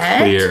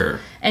set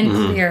clear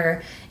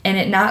and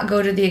it not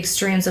go to the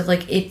extremes of,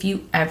 like, if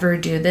you ever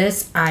do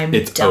this,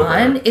 it's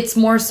done. Over. It's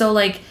more so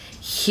like,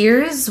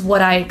 here's what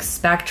I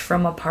expect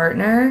from a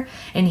partner,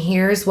 and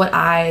here's what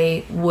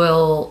I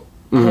will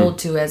hold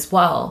to as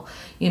well.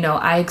 You know,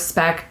 I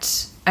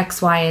expect X,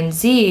 Y, and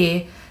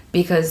Z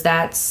because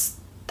that's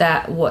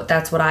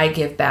what I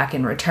give back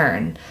in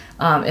return.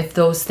 If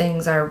those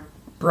things are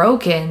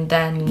broken,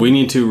 then we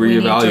need to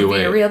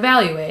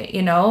reevaluate.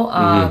 You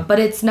know, but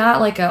it's not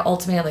like a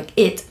ultimate, like,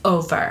 it's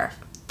over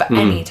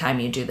anytime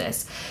you do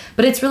this.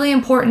 But it's really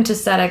important to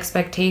set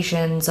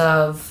expectations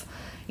of,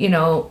 you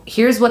know,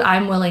 here's what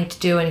I'm willing to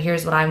do and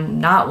here's what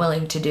I'm not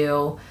willing to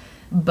do,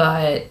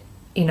 but,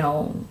 you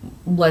know,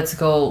 let's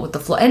go with the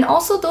flow. And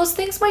also, those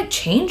things might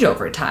change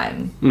over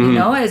time, you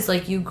know, as,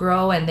 like, you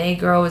grow and they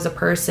grow as a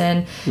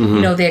person.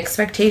 You know, the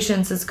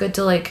expectations, is good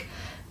to, like,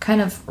 kind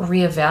of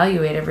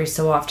reevaluate every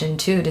so often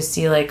too, to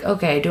see, like,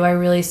 okay, do I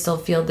really still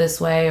feel this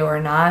way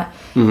or not?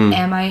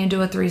 Am I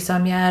into a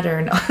threesome yet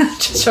or not?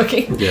 Just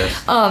joking.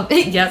 Yes.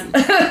 Yes.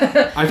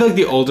 I feel like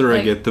the older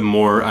I get, the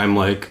more I'm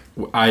like,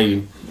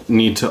 I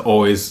need to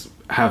always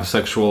have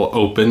sexual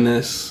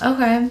openness.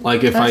 Okay.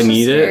 Like, if I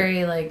need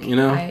very, it, like, you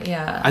know?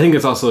 I think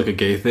it's also like a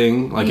gay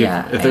thing. Like,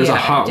 if there's a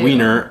hot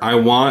wiener, I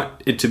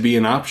want it to be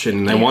an option,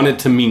 and I want it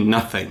to mean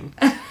nothing.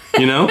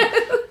 You know?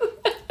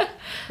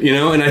 You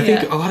know, and I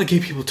think a lot of gay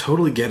people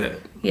totally get it.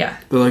 Yeah.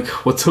 They're like,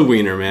 what's a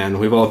wiener, man?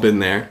 We've all been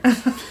there.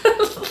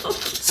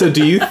 So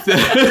do you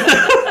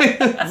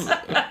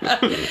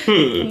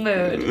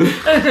Mood.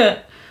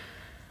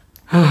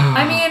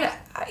 I mean,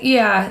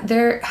 yeah,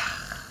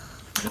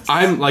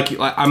 I'm like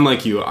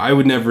you. I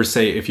would never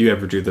say, if you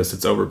ever do this,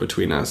 it's over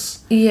between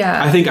us.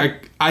 Yeah. I think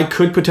I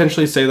could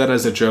potentially say that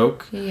as a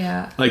joke.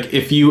 Yeah. Like,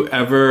 if you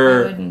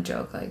ever... I wouldn't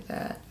joke like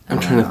that. I'm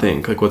trying to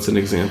think. Like, what's an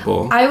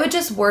example? I would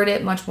just word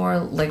it much more,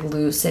 like,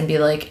 loose and be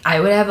like, I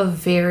would have a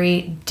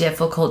very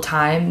difficult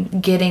time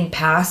getting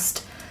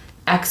past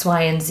X,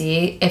 Y, and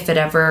Z if it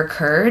ever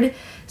occurred.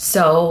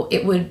 So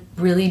it would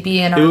really be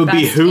in our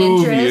best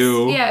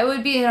interest. Yeah, it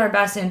would be in our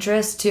best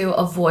interest to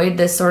avoid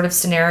this sort of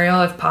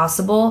scenario if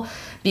possible,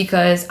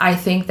 because I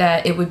think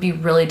that it would be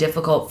really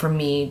difficult for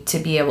me to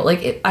be able,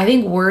 like, I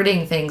think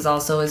wording things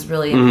also is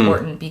really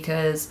important,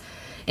 because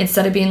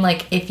instead of being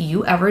like, if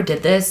you ever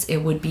did this, it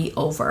would be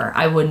over,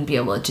 I wouldn't be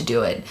able to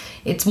do it.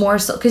 It's more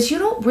so because you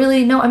don't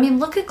really know. I mean,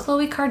 look at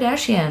Khloe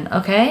Kardashian,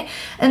 okay?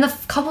 And the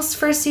couple's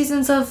first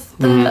seasons of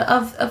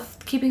of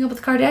Keeping Up with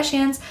the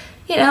Kardashians,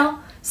 you know,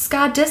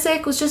 Scott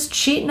Disick was just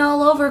cheating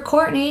all over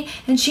Kourtney,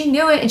 and she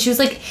knew it, and she was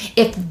like,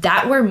 if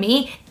that were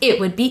me, it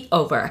would be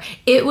over.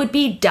 It would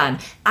be done.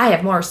 I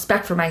have more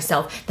respect for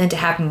myself than to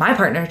have my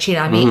partner cheat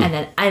on me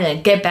and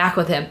then get back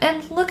with him.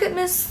 And look at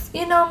Miss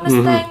Thing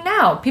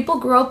now. People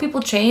grow,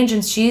 people change,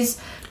 and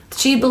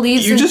she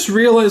believes you just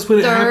realize when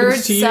it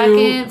happens to you. Third,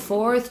 second,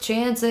 fourth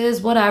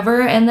chances,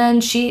 whatever. And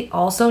then she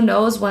also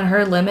knows when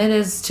her limit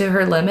is to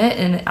her limit.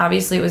 And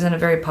obviously it was in a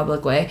very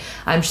public way.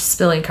 I'm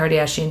spilling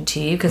Kardashian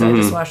tea because I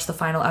just watched the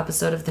final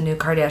episode of the new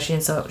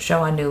Kardashian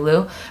show on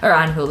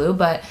Hulu.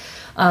 But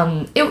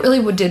it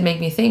really did make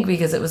me think,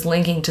 because it was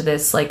linking to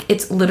this, like,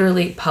 it's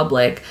literally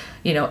public.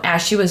 You know,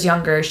 as she was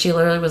younger, she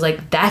literally was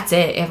like, that's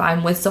it. If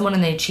I'm with someone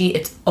and they cheat,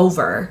 it's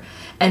over.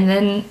 And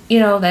then, you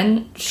know,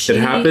 it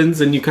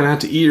happens, and you kind of have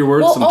to eat your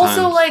words sometimes.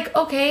 Also, like,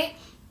 okay,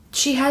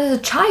 she has a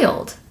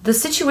child. The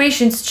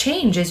situations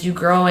change as you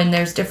grow, and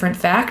there's different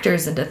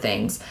factors into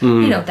things.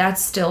 You know,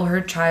 that's still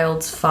her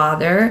child's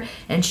father,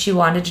 and she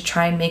wanted to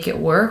try and make it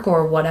work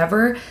or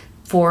whatever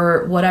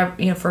for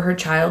her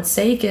child's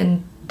sake,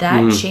 and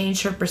that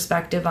changed her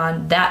perspective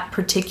on that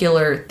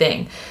particular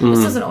thing. This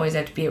doesn't always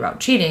have to be about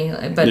cheating,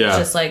 but it's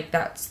just like,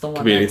 that's the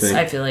one that's,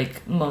 I feel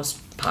like, most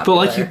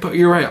popular. But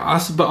you're right.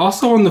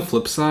 Also on the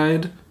flip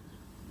side,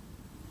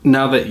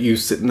 now that you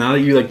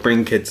like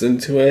bring kids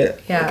into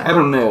it, like, I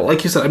don't know.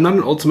 Like you said, I'm not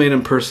an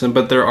ultimatum person,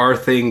 but there are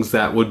things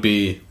that would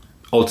be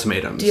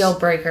ultimatums, deal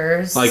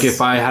breakers. Like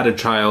if I had a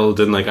child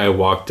and like I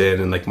walked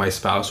in and like my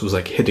spouse was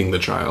like hitting the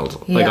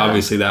child, like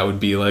obviously that would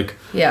be like,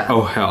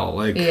 oh hell,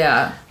 like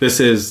this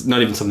is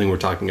not even something we're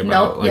talking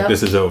about. Like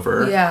this is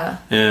over.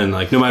 And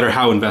like no matter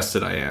how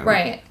invested I am,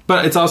 right?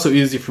 But it's also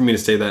easy for me to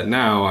say that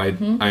now. I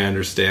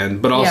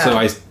understand, but also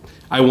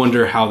I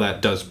wonder how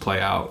that does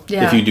play out.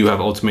 If you do have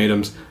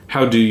ultimatums,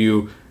 how do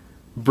you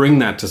bring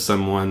that to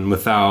someone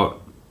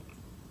without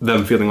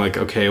them feeling like,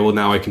 okay, well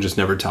now I can just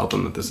never tell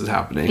them that this is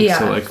happening.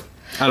 So like,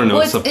 I don't know.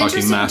 Well, it's a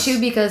fucking mess. Too,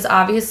 because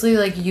obviously,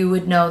 like, you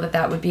would know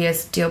that would be a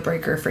deal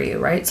breaker for you,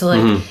 right? So,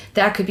 like,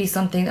 that could be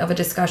something of a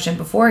discussion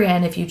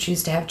beforehand if you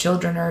choose to have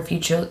children, or if you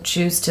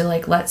choose to,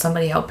 like, let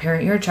somebody help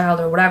parent your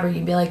child or whatever.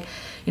 You'd be like,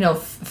 you know,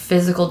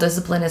 physical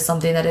discipline is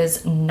something that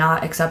is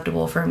not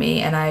acceptable for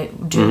me, and I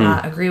do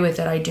not agree with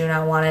it. I do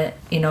not want it,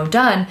 you know,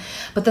 done.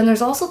 But then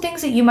there's also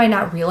things that you might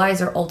not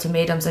realize are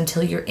ultimatums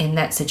until you're in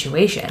that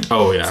situation.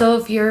 Oh, yeah. So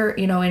if you're,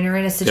 you know, and you're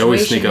in a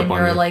situation and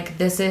you're like,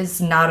 this is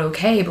not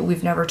okay, but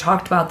we've never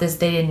talked about this,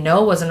 they didn't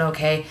know it wasn't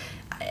okay,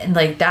 and,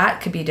 like,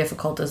 that could be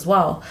difficult as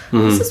well.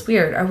 This is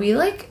weird. Are we,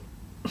 like,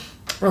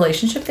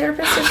 relationship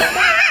therapists or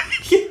something?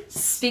 Yes.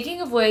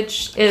 Speaking of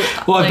which,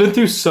 I've been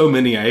through so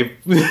many. I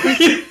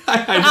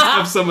just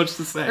have so much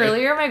to say.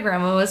 Earlier, my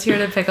grandma was here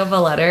to pick up a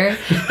letter,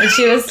 and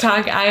she was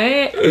talking.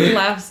 I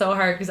laughed so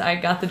hard because I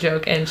got the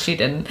joke and she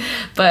didn't.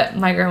 But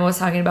my grandma was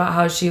talking about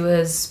how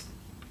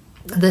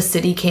the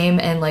city came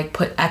and, like,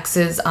 put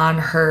X's on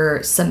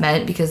her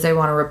cement because they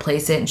want to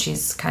replace it, and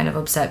she's kind of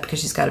upset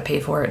because she's got to pay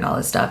for it and all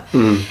this stuff.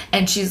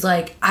 And she's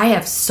like, I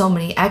have so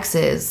many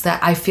X's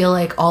that I feel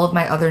like all of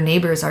my other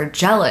neighbors are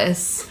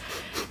jealous.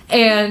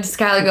 And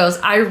Skylar goes,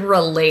 I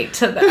relate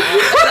to that. And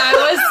I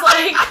was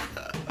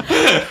like,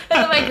 and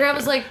then my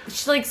grandma's like,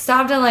 she, like,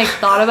 stopped and, like,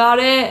 thought about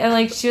it, and,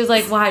 like, she was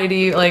like, why do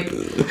you, like,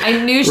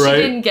 I knew she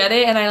didn't get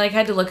it, and I, like,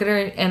 had to look at her,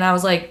 and I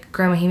was like,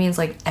 Grandma, he means,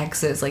 like,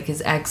 exes, like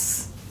his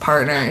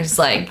ex-partners,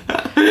 like,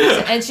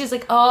 and she's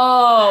like,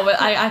 oh, but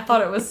I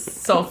thought it was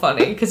so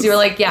funny, because you were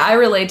like, yeah, I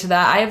relate to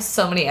that. I have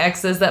so many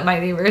exes that my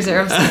neighbors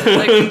are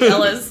like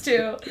jealous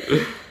too.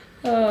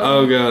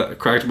 Oh god, I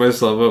cracked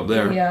myself up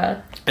there.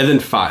 Yeah. And then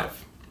 5.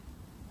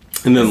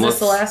 And then is this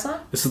the last one?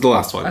 This is the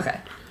last one. Okay.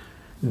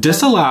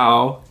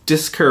 Disallow,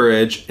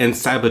 discourage, and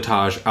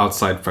sabotage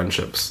outside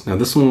friendships. Now,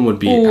 this one would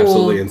be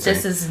absolutely insane.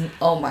 This is,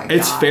 oh my god.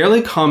 It's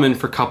fairly common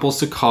for couples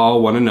to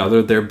call one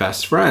another their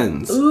best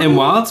friends. Ooh. And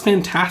while it's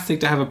fantastic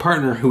to have a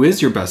partner who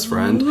is your best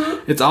friend,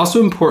 it's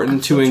also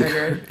important to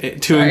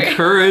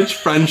encourage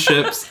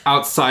friendships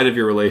outside of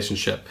your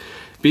relationship.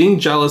 Being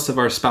jealous of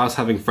our spouse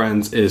having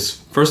friends is,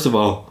 first of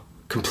all,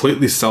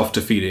 completely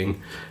self-defeating,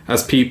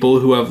 as people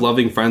who have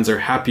loving friends are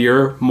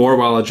happier, more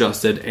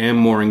well-adjusted, and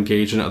more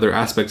engaged in other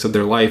aspects of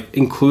their life,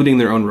 including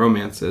their own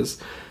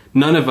romances.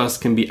 None of us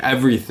can be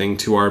everything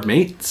to our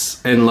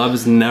mates, and love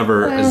is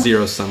never a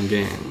zero-sum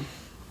game.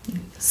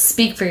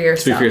 Speak for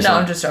yourself. No,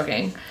 I'm just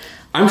joking.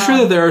 I'm sure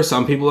that there are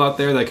some people out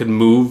there that could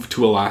move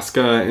to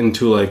Alaska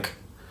into, like,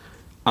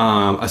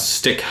 a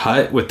stick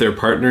hut with their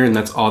partner, and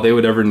that's all they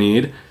would ever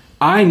need.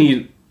 I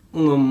need a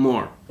little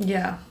more.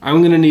 Yeah.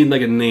 I'm gonna need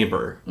like a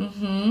neighbor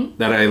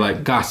that I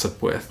like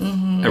gossip with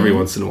every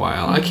once in a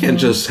while. I can't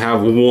just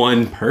have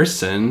one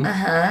person.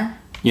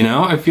 You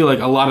know, I feel like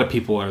a lot of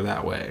people are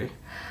that way.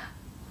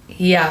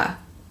 Yeah.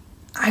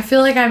 I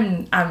feel like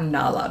I'm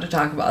not allowed to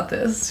talk about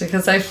this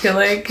because I feel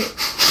like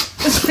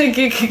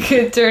it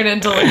could turn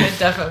into like a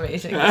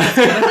defamation case.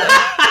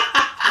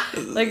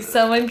 Like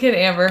someone could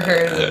Amber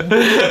Heard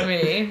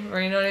me,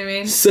 or you know what I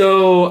mean?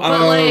 So,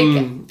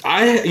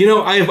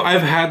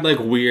 I've had like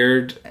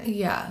weird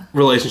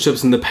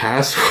relationships in the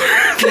past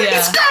where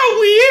things got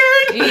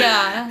weird.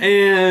 Yeah.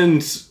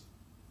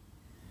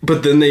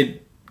 But then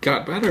they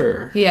got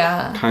better.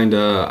 Yeah.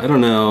 Kinda. I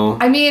don't know.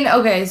 I mean,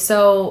 okay,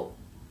 so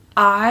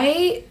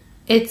I've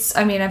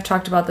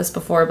talked about this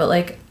before, but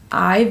like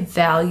I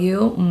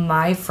value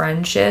my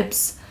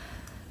friendships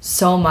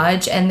so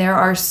much, and there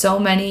are so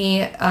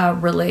many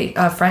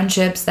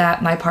friendships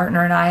that my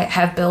partner and I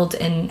have built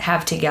and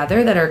have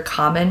together that are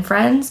common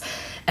friends,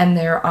 and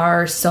there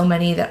are so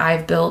many that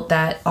I've built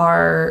that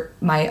are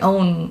my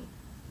own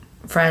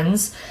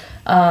friends,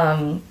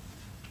 and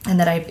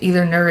that I've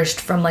either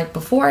nourished from like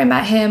before I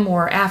met him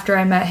or after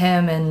I met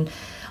him. And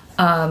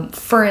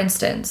for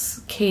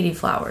instance, Katie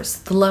Flowers,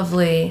 the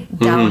lovely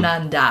Down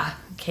Under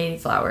Katie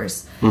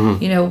Flowers.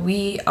 You know,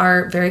 we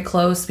are very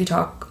close. We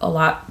talk a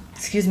lot,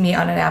 on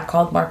an app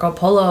called Marco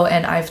Polo,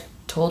 and I've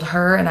told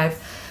her, and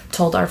I've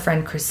told our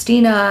friend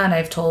Christina, and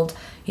I've told,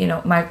 you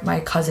know,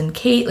 my cousin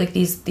Kate, like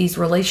these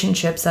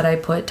relationships that I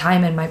put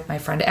time in, my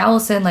friend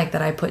Allison, like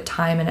that I put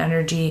time and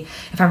energy.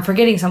 If I'm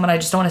forgetting someone, I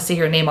just don't want to say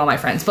her name, all my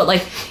friends, but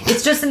like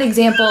it's just an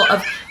example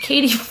of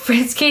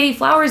Katie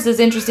Flowers is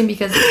interesting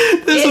because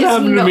this would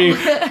happen to me.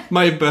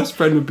 My best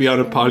friend would be on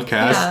a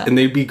podcast and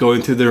they'd be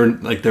going through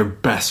their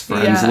best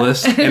friends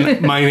list, and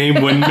my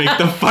name wouldn't make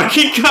the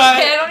fucking cut.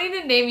 Okay, I don't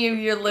need to name you.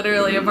 You're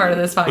literally a part of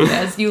this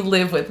podcast. You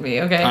live with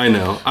me, okay? I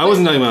know. I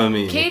wasn't talking about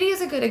me. Katie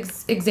is a good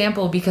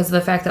example because of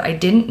the fact that I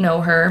didn't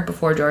know her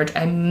before George.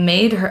 I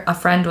made her a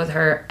friend with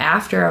her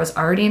after I was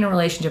already in a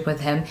relationship with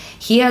him.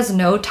 He has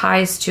no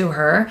ties to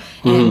her,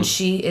 and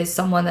she is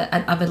someone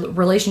of a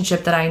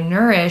relationship that I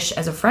nourish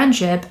as a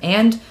friendship,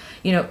 and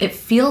you know, it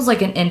feels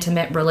like an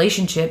intimate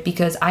relationship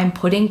because I'm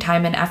putting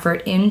time and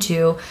effort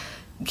into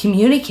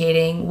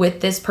communicating with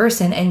this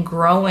person and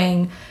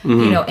growing,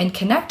 you know, and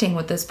connecting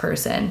with this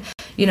person.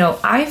 You know,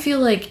 I feel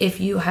like if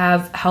you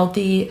have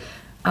healthy,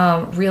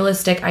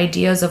 realistic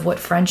ideas of what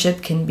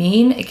friendship can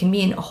mean, it can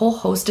mean a whole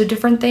host of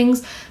different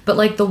things, but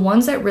like the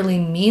ones that really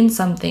mean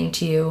something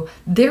to you,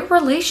 they're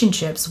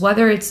relationships,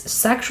 whether it's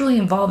sexually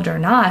involved or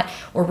not,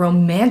 or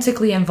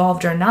romantically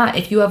involved or not.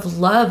 If you have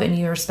love and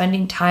you're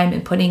spending time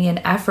and putting in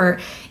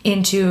effort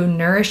into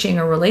nourishing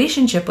a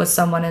relationship with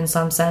someone in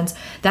some sense,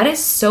 that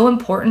is so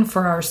important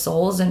for our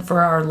souls and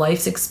for our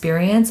life's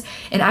experience.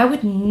 And I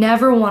would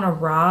never want to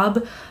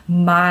rob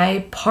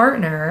my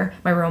partner,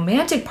 my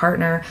romantic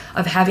partner,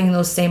 of having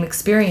those same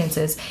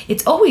experiences.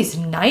 It's always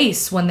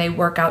nice when they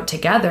work out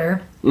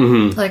together,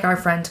 like our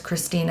friends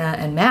Christina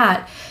and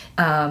Matt,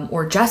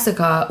 or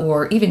Jessica,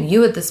 or even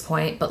you at this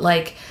point. But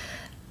like,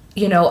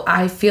 you know,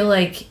 I feel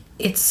like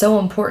it's so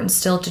important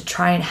still to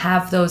try and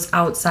have those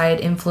outside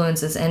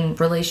influences and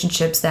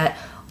relationships that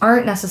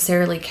aren't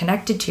necessarily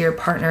connected to your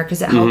partner,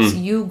 because it helps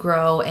you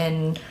grow,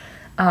 and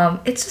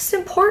it's just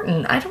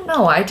important. I don't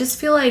know. I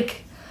feel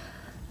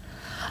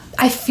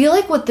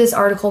like what this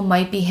article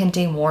might be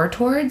hinting more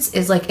towards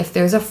is like if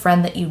there's a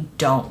friend that you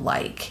don't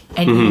like,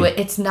 and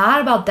it's not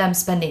about them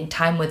spending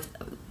time with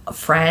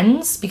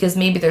friends, because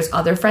maybe there's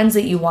other friends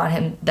that you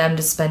want them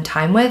to spend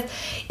time with.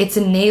 It's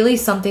innately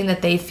something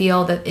that they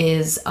feel that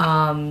is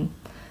a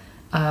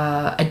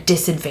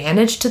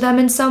disadvantage to them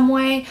in some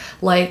way.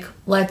 Like,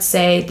 let's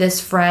say this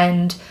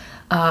friend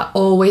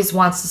always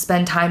wants to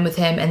spend time with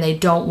him, and they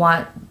don't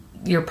want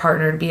your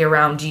partner to be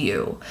around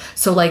you.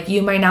 So like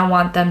you might not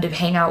want them to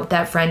hang out with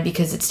that friend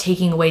because it's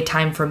taking away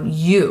time from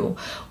you.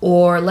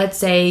 Or let's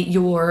say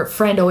your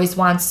friend always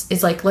let's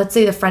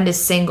say the friend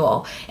is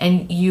single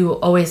and you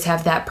always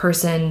have that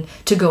person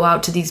to go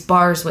out to these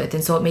bars with,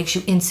 and so it makes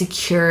you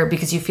insecure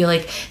because you feel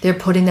like they're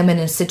putting them in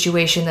a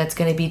situation that's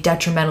going to be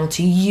detrimental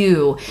to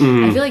you.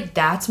 I feel like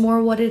that's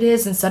more what it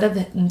is, instead of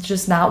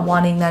just not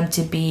wanting them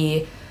to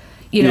be,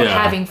 you know,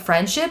 having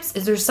friendships.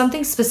 Is there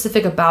something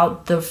specific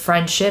about the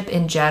friendship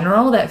in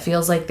general that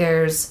feels like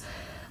there's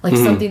like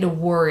something to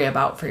worry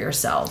about for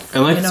yourself?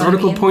 And like this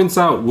article points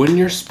out, when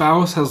your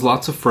spouse has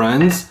lots of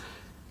friends,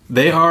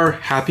 they are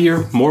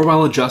happier, more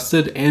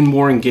well-adjusted, and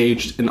more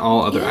engaged in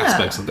all other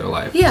aspects of their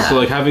life. Yeah. So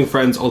like having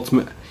friends,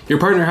 your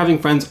partner having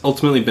friends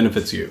ultimately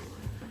benefits you.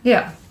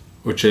 Yeah.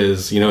 Which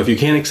is, you know, if you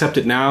can't accept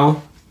it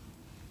now,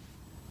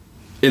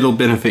 it'll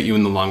benefit you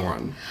in the long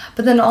run.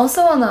 But then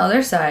also on the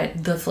other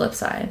side, the flip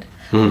side,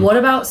 what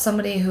about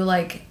somebody who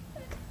like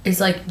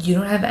is like, you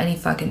don't have any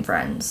fucking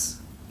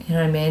friends? You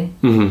know what I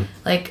mean?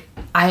 Like,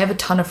 I have a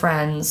ton of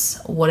friends.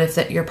 What if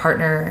that your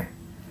partner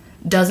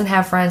doesn't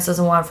have friends,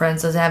 doesn't want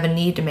friends, doesn't have a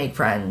need to make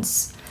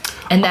friends,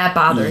 and that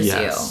bothers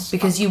you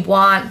because you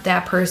want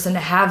that person to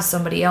have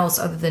somebody else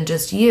other than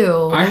just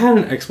you? I had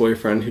an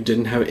ex-boyfriend who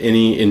didn't have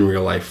any in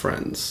real life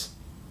friends.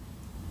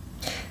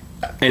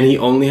 And he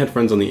only had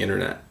friends on the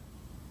internet.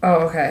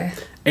 Oh, okay.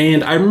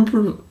 And I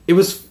remember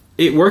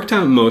it worked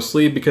out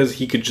mostly because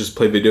he could just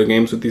play video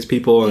games with these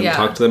people and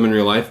talk to them in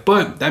real life.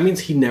 But that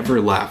means he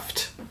never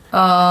left.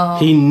 Oh.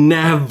 He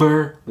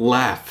never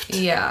left.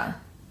 Yeah.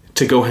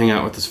 To go hang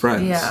out with his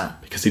friends. Yeah.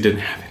 Because he didn't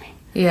have any.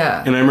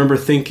 Yeah. And I remember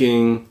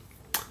thinking,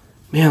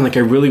 man, like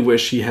I really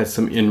wish he had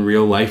some in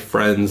real life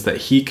friends that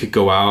he could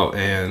go out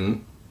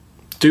and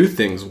do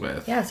things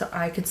with. Yeah, so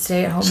I could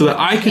stay at home. So that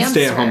I could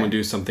stay at home and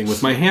do something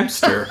with my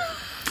hamster.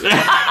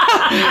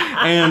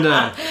 and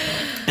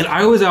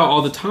I was out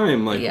all the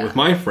time, like with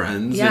my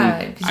friends. Yeah,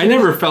 and I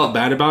never felt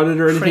bad about it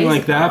or anything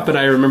like that. But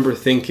I remember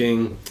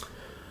thinking,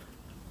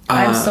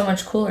 I'm so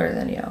much cooler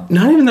than you.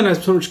 Not even that I'm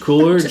so much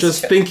cooler,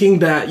 just thinking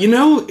that, you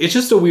know, it's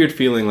just a weird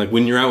feeling, like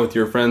when you're out with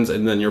your friends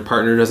and then your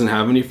partner doesn't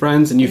have any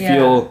friends and you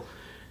feel,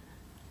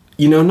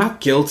 you know, not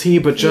guilty,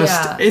 but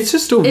just, it's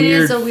just a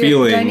weird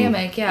feeling.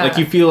 Dynamic, Like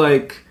you feel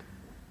like,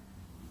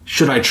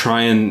 should I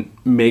try and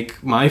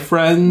make my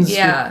friends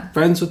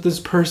friends with this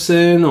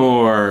person?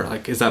 Or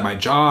like, is that my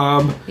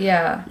job?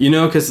 Yeah. You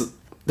know, because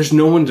there's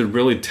no one to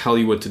really tell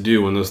you what to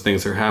do when those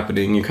things are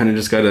happening. You kind of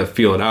just got to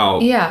feel it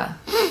out. Yeah.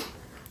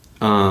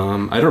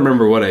 I don't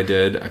remember what I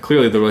did.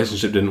 Clearly the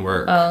relationship didn't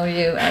work. Oh,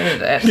 you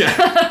ended it.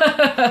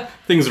 Yeah.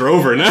 Things are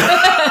over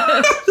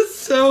now.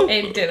 So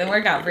it didn't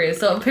work out for you.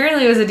 So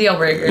apparently it was a deal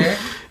breaker.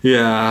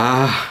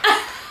 Yeah.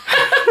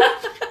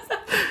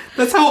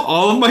 That's how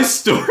all of my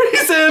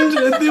stories end.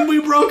 And then we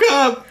broke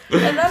up.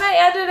 And then I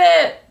ended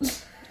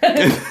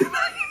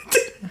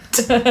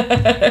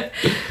it.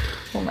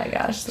 Oh my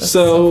gosh. That's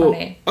so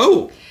funny.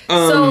 Oh.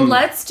 So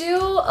let's do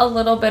a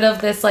little bit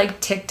of this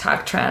like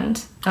TikTok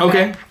trend.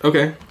 Okay.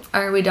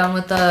 Are we done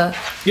with the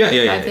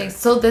things?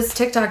 So this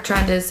TikTok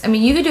trend is, I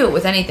mean, you could do it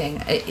with anything.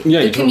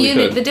 Yeah, you totally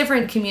could. The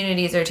different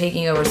communities are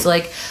taking over. So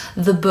like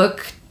the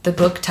book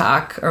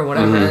talk or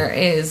whatever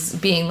is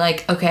being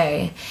like,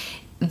 okay,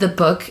 the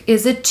book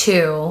is a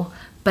 2,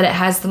 but it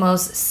has the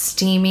most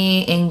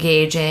steamy,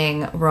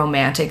 engaging,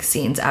 romantic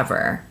scenes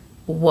ever.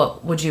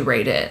 What would you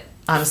rate it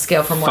on a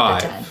scale from 1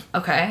 to 10?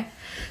 Okay.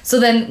 So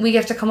then we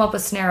have to come up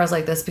with scenarios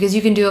like this because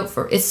you can do it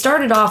it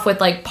started off with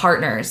like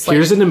partners.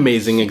 Here's an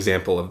amazing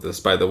example of this,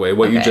 by the way,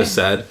 what you just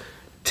said.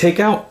 Take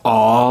out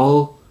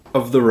all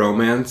of the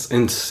romance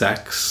and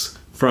sex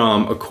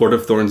from A Court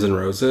of Thorns and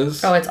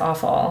Roses. Oh, it's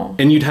awful.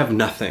 And you'd have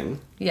nothing.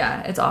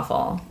 Yeah, it's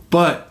awful.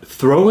 But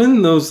throw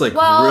in those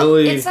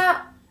really... it's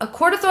not... A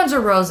Court of Thorns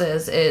and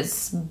Roses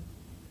is...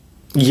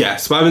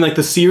 Yes, but I mean like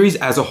the series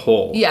as a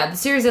whole. Yeah, the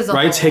series as a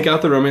whole. Right? Take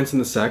out the romance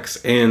and the sex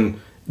and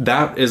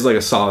that is like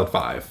a solid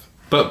 5.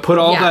 But put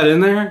all that in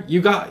there,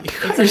 you got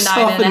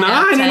yourself a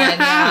 9.5.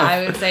 Yeah,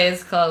 I would say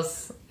it's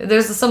close.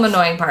 There's some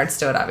annoying parts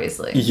to it,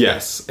 obviously.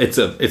 Yes, it's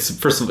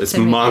first of all, it's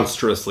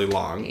monstrously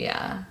long.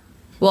 Yeah.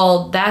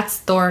 Well, that's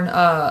Throne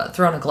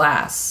of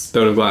Glass.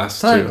 Throne of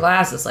Glass. Throne of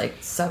Glass is like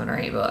 7 or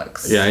 8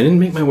 books. Yeah, I didn't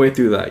make my way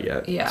through that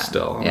yet. Yeah.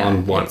 Still, I'm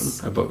on one.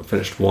 I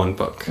finished 1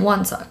 book.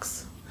 1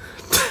 sucks.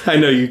 I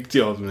know you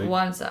told me.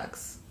 1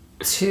 sucks.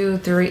 2,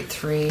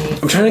 3.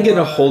 I'm trying to get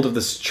a hold of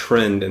this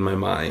trend in my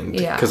mind.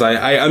 Yeah. Because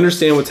I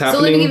understand what's happening.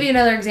 So let me give you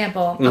another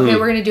example. Okay,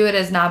 we're going to do it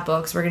as not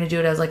books. We're going to do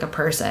it as like a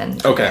person.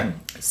 Okay.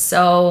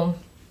 So,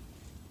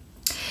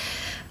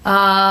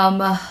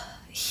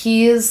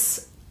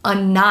 he's a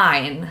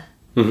 9.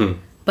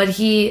 But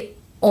he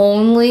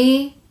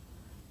only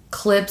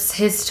clips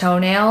his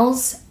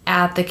toenails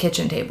at the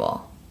kitchen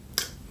table.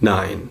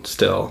 9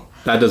 still.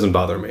 That doesn't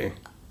bother me.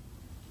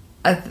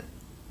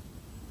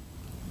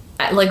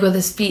 Like with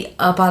his feet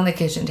up on the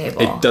kitchen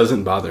table. It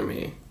doesn't bother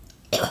me.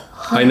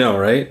 I know,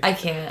 right? I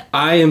can't.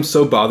 I am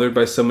so bothered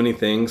by so many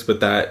things,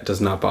 but that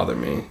does not bother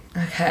me.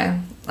 Okay.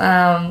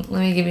 Let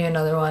me give you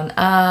another one.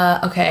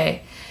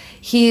 Okay.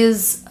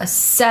 He's a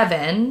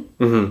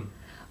 7,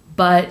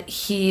 but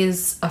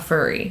he's a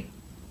furry.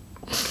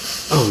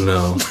 Oh,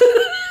 no.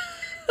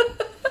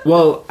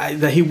 Well,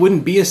 he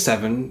wouldn't be a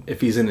 7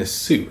 if he's in a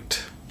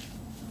suit.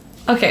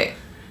 Okay.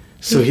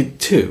 So he'd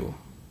 2.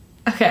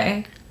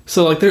 Okay.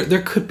 So, like,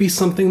 there could be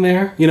something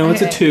there. You know,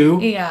 it's a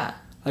 2. Yeah.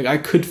 Like, I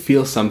could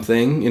feel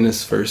something in his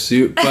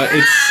fursuit, but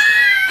it's...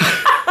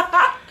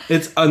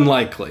 it's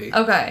unlikely.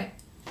 Okay.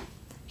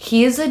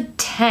 He is a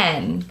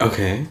 10.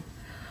 Okay.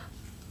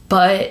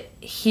 But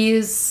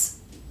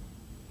he's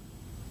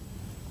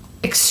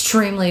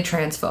extremely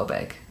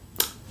transphobic.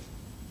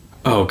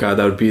 Oh, God,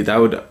 that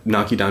would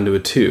knock you down to a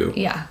 2.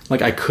 Yeah.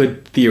 Like, I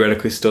could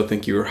theoretically still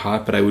think you were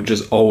hot, but I would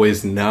just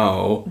always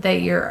know...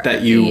 That you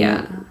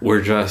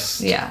were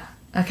just... Yeah.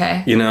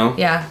 Okay. You know?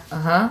 Yeah.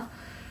 Uh-huh.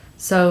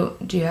 So,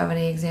 do you have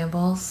any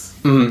examples?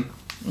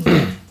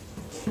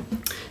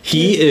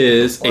 He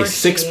is a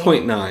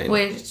 6.9.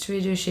 Wait, should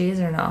we do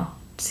she's or no?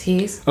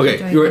 He's?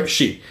 Okay, you're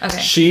she.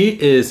 Okay.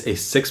 She is a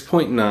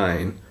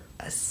 6.9.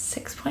 A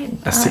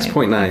 6.9? A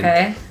 6.9.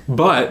 Okay.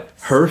 But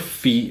her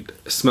feet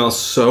smell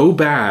so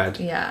bad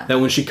that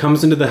when she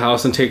comes into the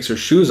house and takes her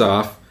shoes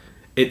off,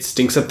 it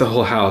stinks up the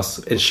whole house,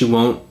 and she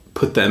won't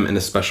put them in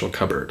a special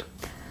cupboard.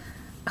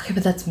 Okay,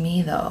 but that's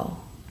me, though.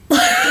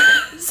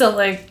 So,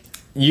 like...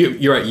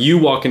 You're right. You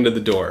walk into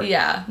the door.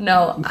 Yeah.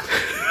 No.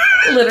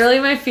 Literally,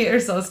 my feet are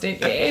so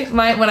stinky.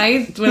 When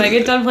I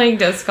get done playing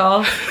disc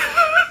golf,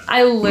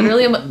 I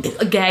literally am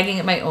gagging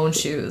at my own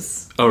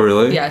shoes. Oh,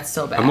 really? Yeah, it's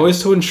so bad. I'm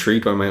always so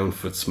intrigued by my own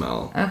foot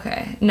smell.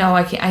 Okay. No,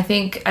 I can't. I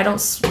think I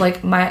don't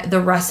like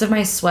the rest of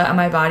my sweat on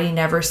my body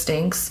never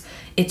stinks.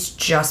 It's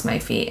just my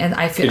feet, and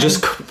I feel it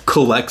just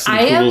collects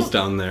and pools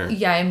down there.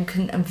 Yeah, I'm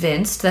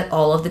convinced that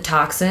all of the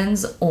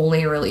toxins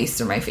only release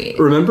through my feet.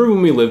 Remember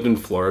when we lived in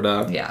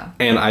Florida? Yeah.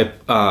 And I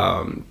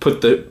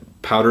put the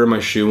powder in my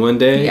shoe one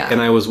day, and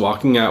I was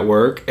walking at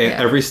work, and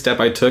every step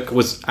I took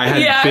I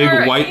had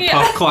big white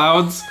puff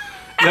clouds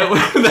that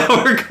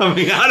were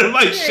coming out of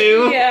my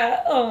shoe.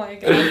 Yeah. Oh my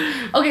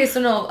god. Okay, so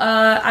no,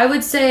 I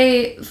would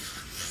say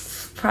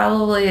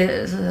probably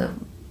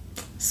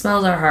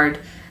smells are hard.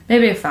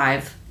 Maybe a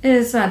 5.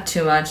 It's not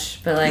too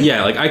much, but like...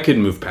 Yeah, like I could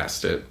move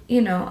past it.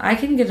 You know, I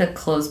can get a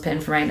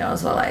clothespin for my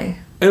nose while I...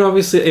 And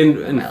obviously,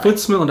 and foot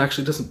smell, it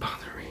actually doesn't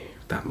bother me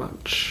that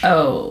much.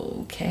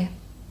 Oh, okay.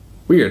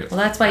 Weird. Well,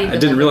 that's why I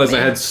didn't realize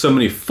I had so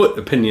many foot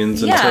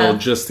opinions until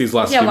just these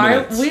last few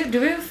minutes. Yeah, do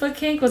we have a foot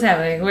kink? What's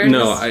happening?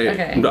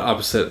 I'm the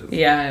opposite.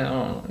 Yeah, I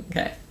know.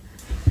 Okay.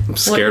 I'm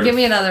scared. Give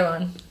me another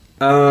one.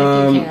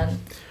 If you can.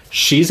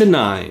 She's a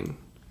 9.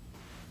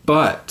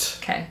 But...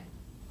 Okay.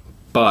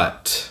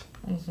 But...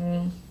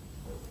 Mm-hmm.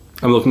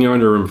 I'm looking around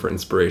her room for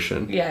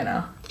inspiration. Yeah, I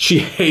know. She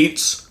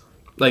hates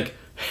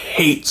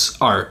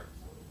art.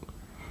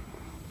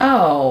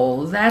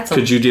 Oh,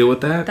 Could you deal with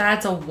that?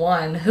 That's a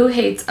 1. Who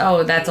hates...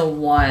 Oh, that's a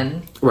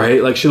 1.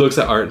 Right? Like, she looks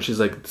at art and she's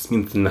like, this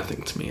means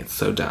nothing to me. It's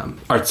so dumb.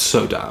 Art's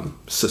so dumb.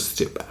 So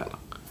stupid.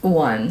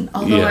 1.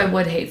 Although I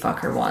would hate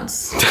fuck her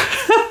once.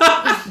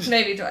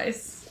 Maybe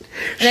twice.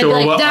 And Show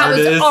I'd be like, that was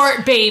is.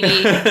 art,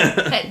 baby.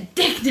 That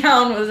dick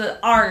down was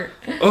art.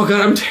 Oh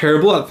god, I'm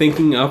terrible at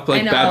thinking up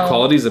bad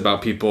qualities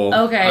about people.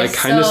 Okay, I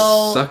kind of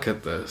suck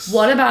at this.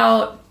 What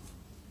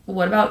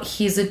about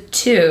he's a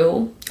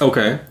 2?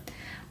 Okay.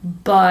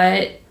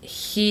 But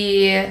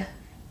he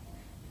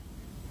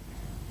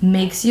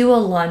makes you a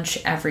lunch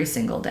every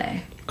single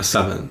day. A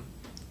 7.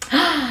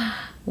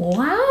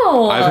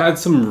 Wow. I've had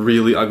some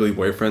really ugly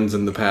boyfriends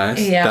in the past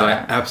that I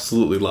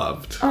absolutely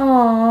loved.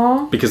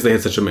 Aww. Because they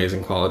had such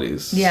amazing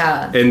qualities.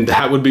 Yeah. And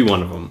that would be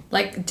one of them.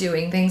 Like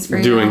doing things for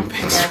you. Doing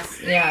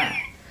things. Yeah.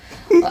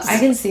 Well, I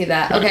can see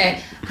that. Okay.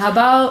 How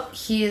about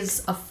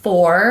he's a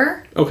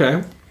 4?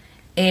 Okay.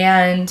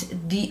 And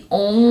the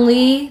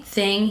only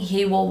thing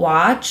he will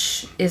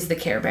watch is the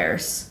Care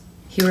Bears.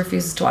 He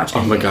refuses to watch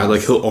anything Oh my god, else.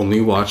 like he'll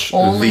only watch the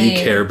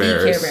Care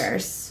Bears. The Care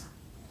Bears.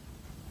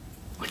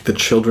 Like the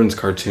children's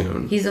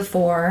cartoon. He's a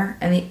 4,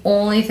 and the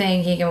only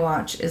thing he can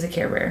watch is the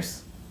Care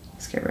Bears.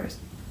 It's Care Bears.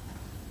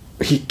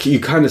 You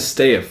kind of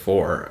stay at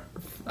 4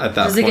 at that point.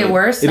 Does it get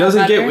worse? It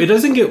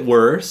doesn't get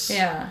worse.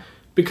 Yeah.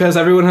 Because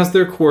everyone has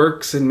their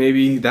quirks, and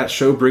maybe that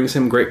show brings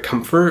him great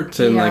comfort,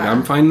 and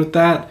I'm fine with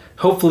that.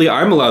 Hopefully,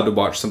 I'm allowed to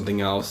watch something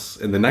else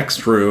in the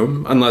next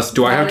room. Unless,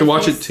 do I have to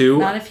watch it too?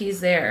 Not if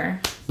he's there.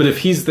 But if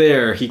he's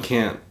there, he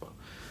can't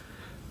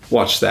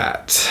watch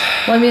that.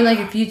 Well, I mean, like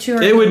if you two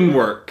are... It wouldn't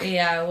work.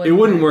 Yeah, it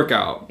wouldn't work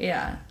out.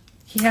 Yeah.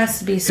 He has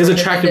to be... His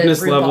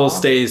attractiveness level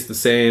stays the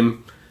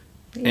same.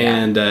 Yeah.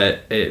 And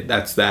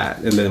that's that.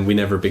 And then we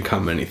never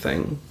become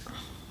anything.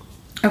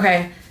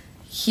 Okay.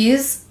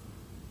 He's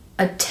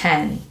a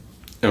 10.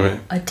 Okay.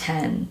 A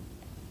 10.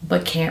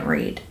 But can't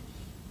read.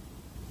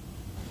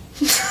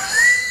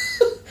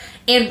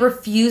 And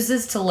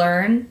refuses to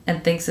learn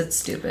and thinks it's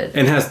stupid.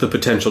 And has the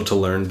potential to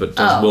learn, but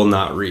will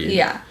not read.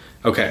 Yeah.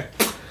 Okay.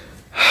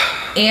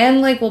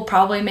 And will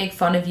probably make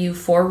fun of you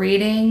for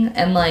reading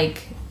and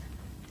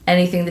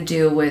anything to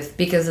do with,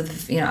 because of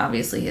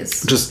obviously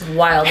his just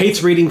wild...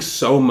 hates reading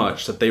so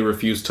much that they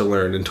refuse to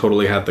learn and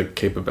totally have the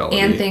capability.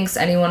 And thinks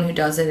anyone who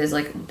does it is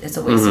it's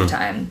a waste of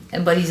time.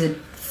 But he's a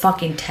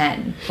fucking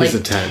 10. He's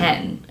a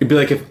 10. It'd be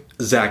like if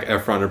Zac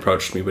Efron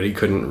approached me, but he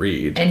couldn't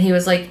read. And he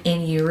was like,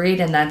 and you read,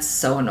 and that's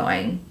so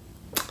annoying.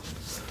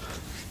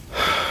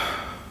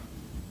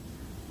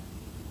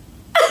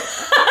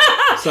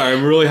 Sorry,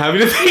 I'm really happy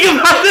to think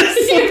about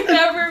this. You've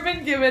never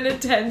been given a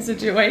 10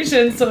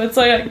 situation, so it's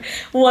like,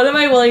 what am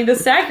I willing to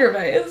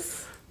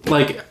sacrifice?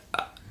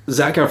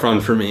 Zac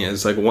Efron for me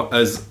is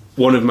as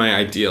one of my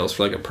ideals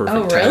for a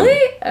perfect 10. Oh,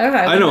 really?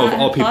 Okay, I know of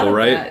all people,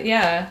 right? That.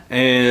 Yeah.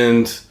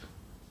 And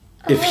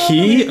if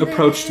he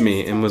approached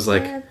me and was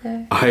like,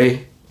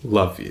 I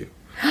love you,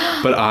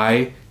 but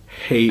I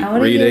hate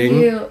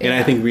reading, and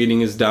I think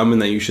reading is dumb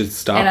and that you should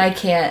stop. And I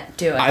can't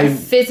do it. I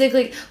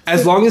physically...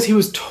 As long as he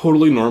was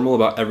totally normal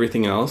about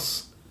everything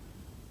else,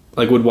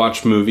 would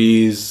watch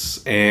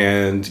movies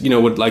and,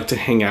 would like to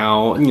hang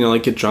out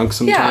and, get drunk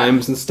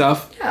sometimes and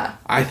stuff. Yeah.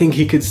 I think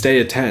he could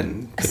stay at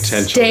 10,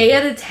 potentially. Stay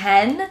at a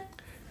 10?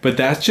 But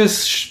that's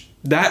just...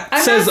 That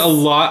says a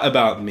lot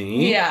about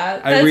me. Yeah.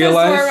 I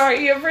realize. Says more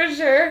about you for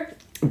sure.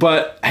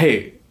 But,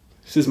 hey...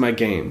 This is my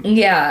game.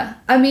 Yeah.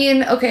 I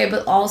mean, okay,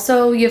 but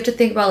also you have to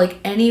think about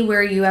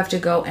anywhere you have to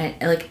go,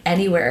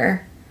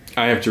 anywhere.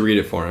 I have to read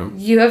it for him.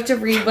 You have to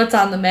read what's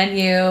on the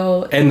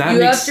menu. And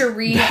that have to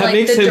read that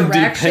makes the him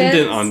directions.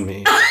 Dependent on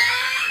me.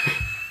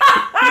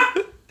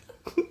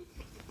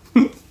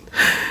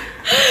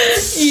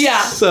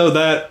 Yeah. So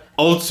that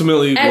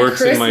ultimately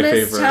works Christmas in my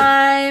favor.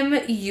 Time,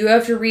 you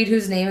have to read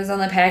whose name is on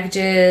the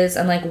packages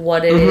and like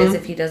what it is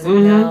if he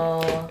doesn't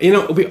know. You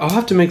know, we all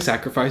have to make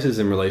sacrifices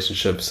in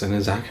relationships,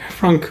 and Zac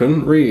Efron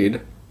couldn't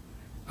read.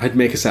 I'd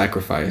make a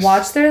sacrifice.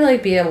 Watch there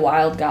like be a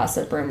wild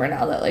gossip rumor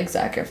now that like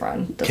Zac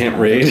Efron can't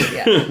read.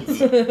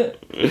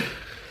 Yeah.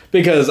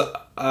 Because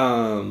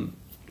I'm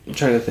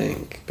trying to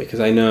think. Because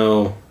I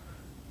know.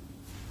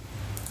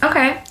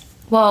 Okay.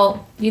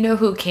 Well, you know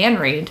who can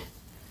read?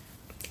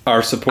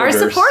 Our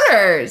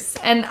supporters.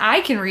 And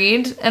I can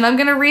read, and I'm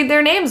going to read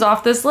their names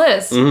off this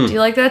list. Do you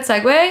like that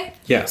segue?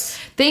 Yes.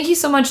 Thank you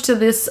so much to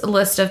this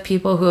list of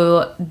people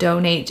who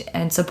donate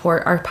and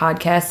support our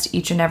podcast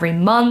each and every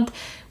month.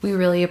 We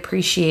really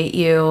appreciate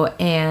you,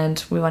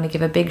 and we want to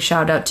give a big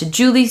shout out to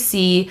Julie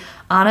C.,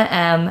 Anna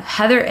M.,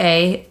 Heather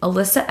A.,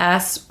 Alyssa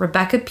S.,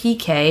 Rebecca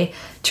P.K.,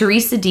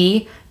 Teresa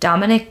D.,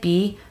 Dominic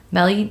B.,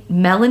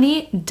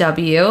 Melanie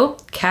W.,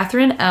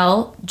 Catherine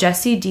L.,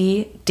 Jesse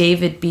D.,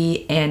 David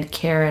B., and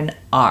Karen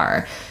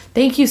R.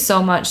 Thank you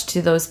so much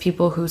to those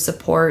people who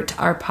support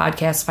our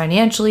podcast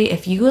financially.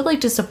 If you would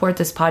like to support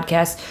this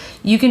podcast,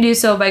 you can do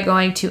so by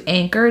going to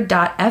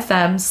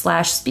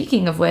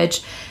anchor.fm/speaking of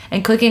which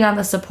and clicking on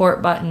the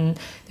support button.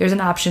 There's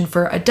an option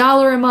for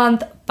 $1 a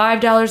month,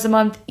 $5 a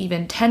month,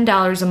 even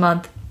 $10 a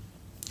month.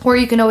 Or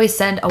you can always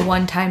send a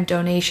one-time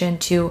donation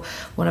to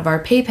one of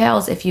our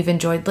PayPals if you've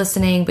enjoyed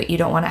listening, but you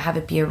don't want to have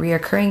it be a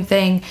reoccurring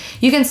thing.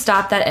 You can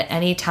stop that at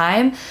any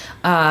time.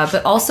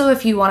 But also,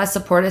 if you want to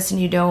support us and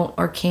you don't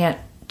or can't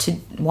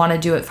want to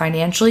do it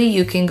financially,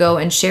 you can go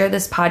and share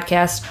this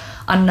podcast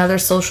on another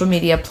social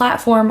media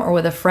platform or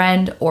with a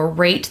friend, or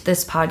rate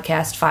this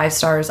podcast 5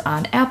 stars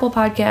on Apple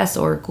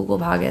Podcasts or Google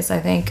Podcasts,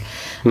 I think.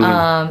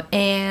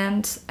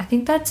 And I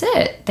think that's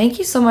it. Thank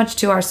you so much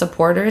to our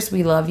supporters.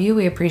 We love you.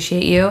 We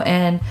appreciate you.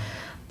 And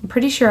I'm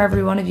pretty sure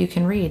every one of you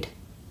can read.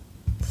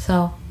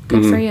 So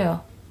good for you.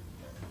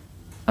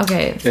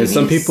 Okay. And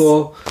some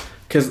people,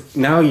 because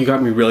now you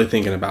got me really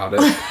thinking about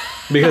it.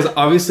 Because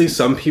obviously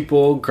some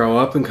people grow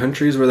up in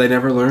countries where they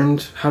never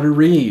learned how to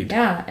read.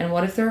 Yeah, and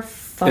what if they're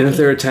fucking And if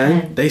they're a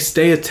 10, they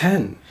stay a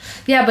 10.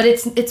 Yeah, but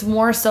it's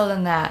more so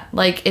than that.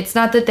 Like, it's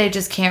not that they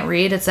just can't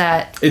read, it's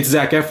that... It's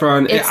Zac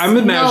Efron. I'm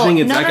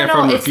imagining Zac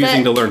Efron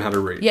refusing to learn how to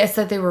read. Yeah, it's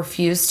that they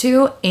refuse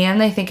to, and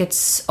they think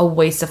it's a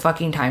waste of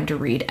fucking time to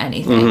read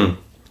anything.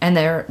 And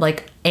they're,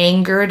 like,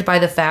 angered by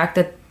the fact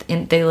that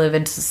they live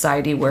in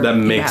society where... That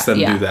makes them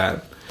do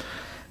that.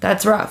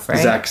 That's rough,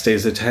 right? Zach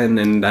stays a 10,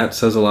 and that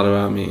says a lot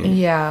about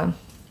me. Yeah.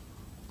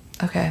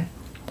 Okay.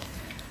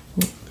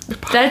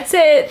 That's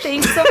it.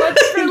 Thanks so much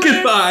for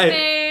Goodbye.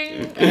 listening.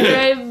 All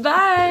right,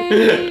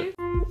 bye.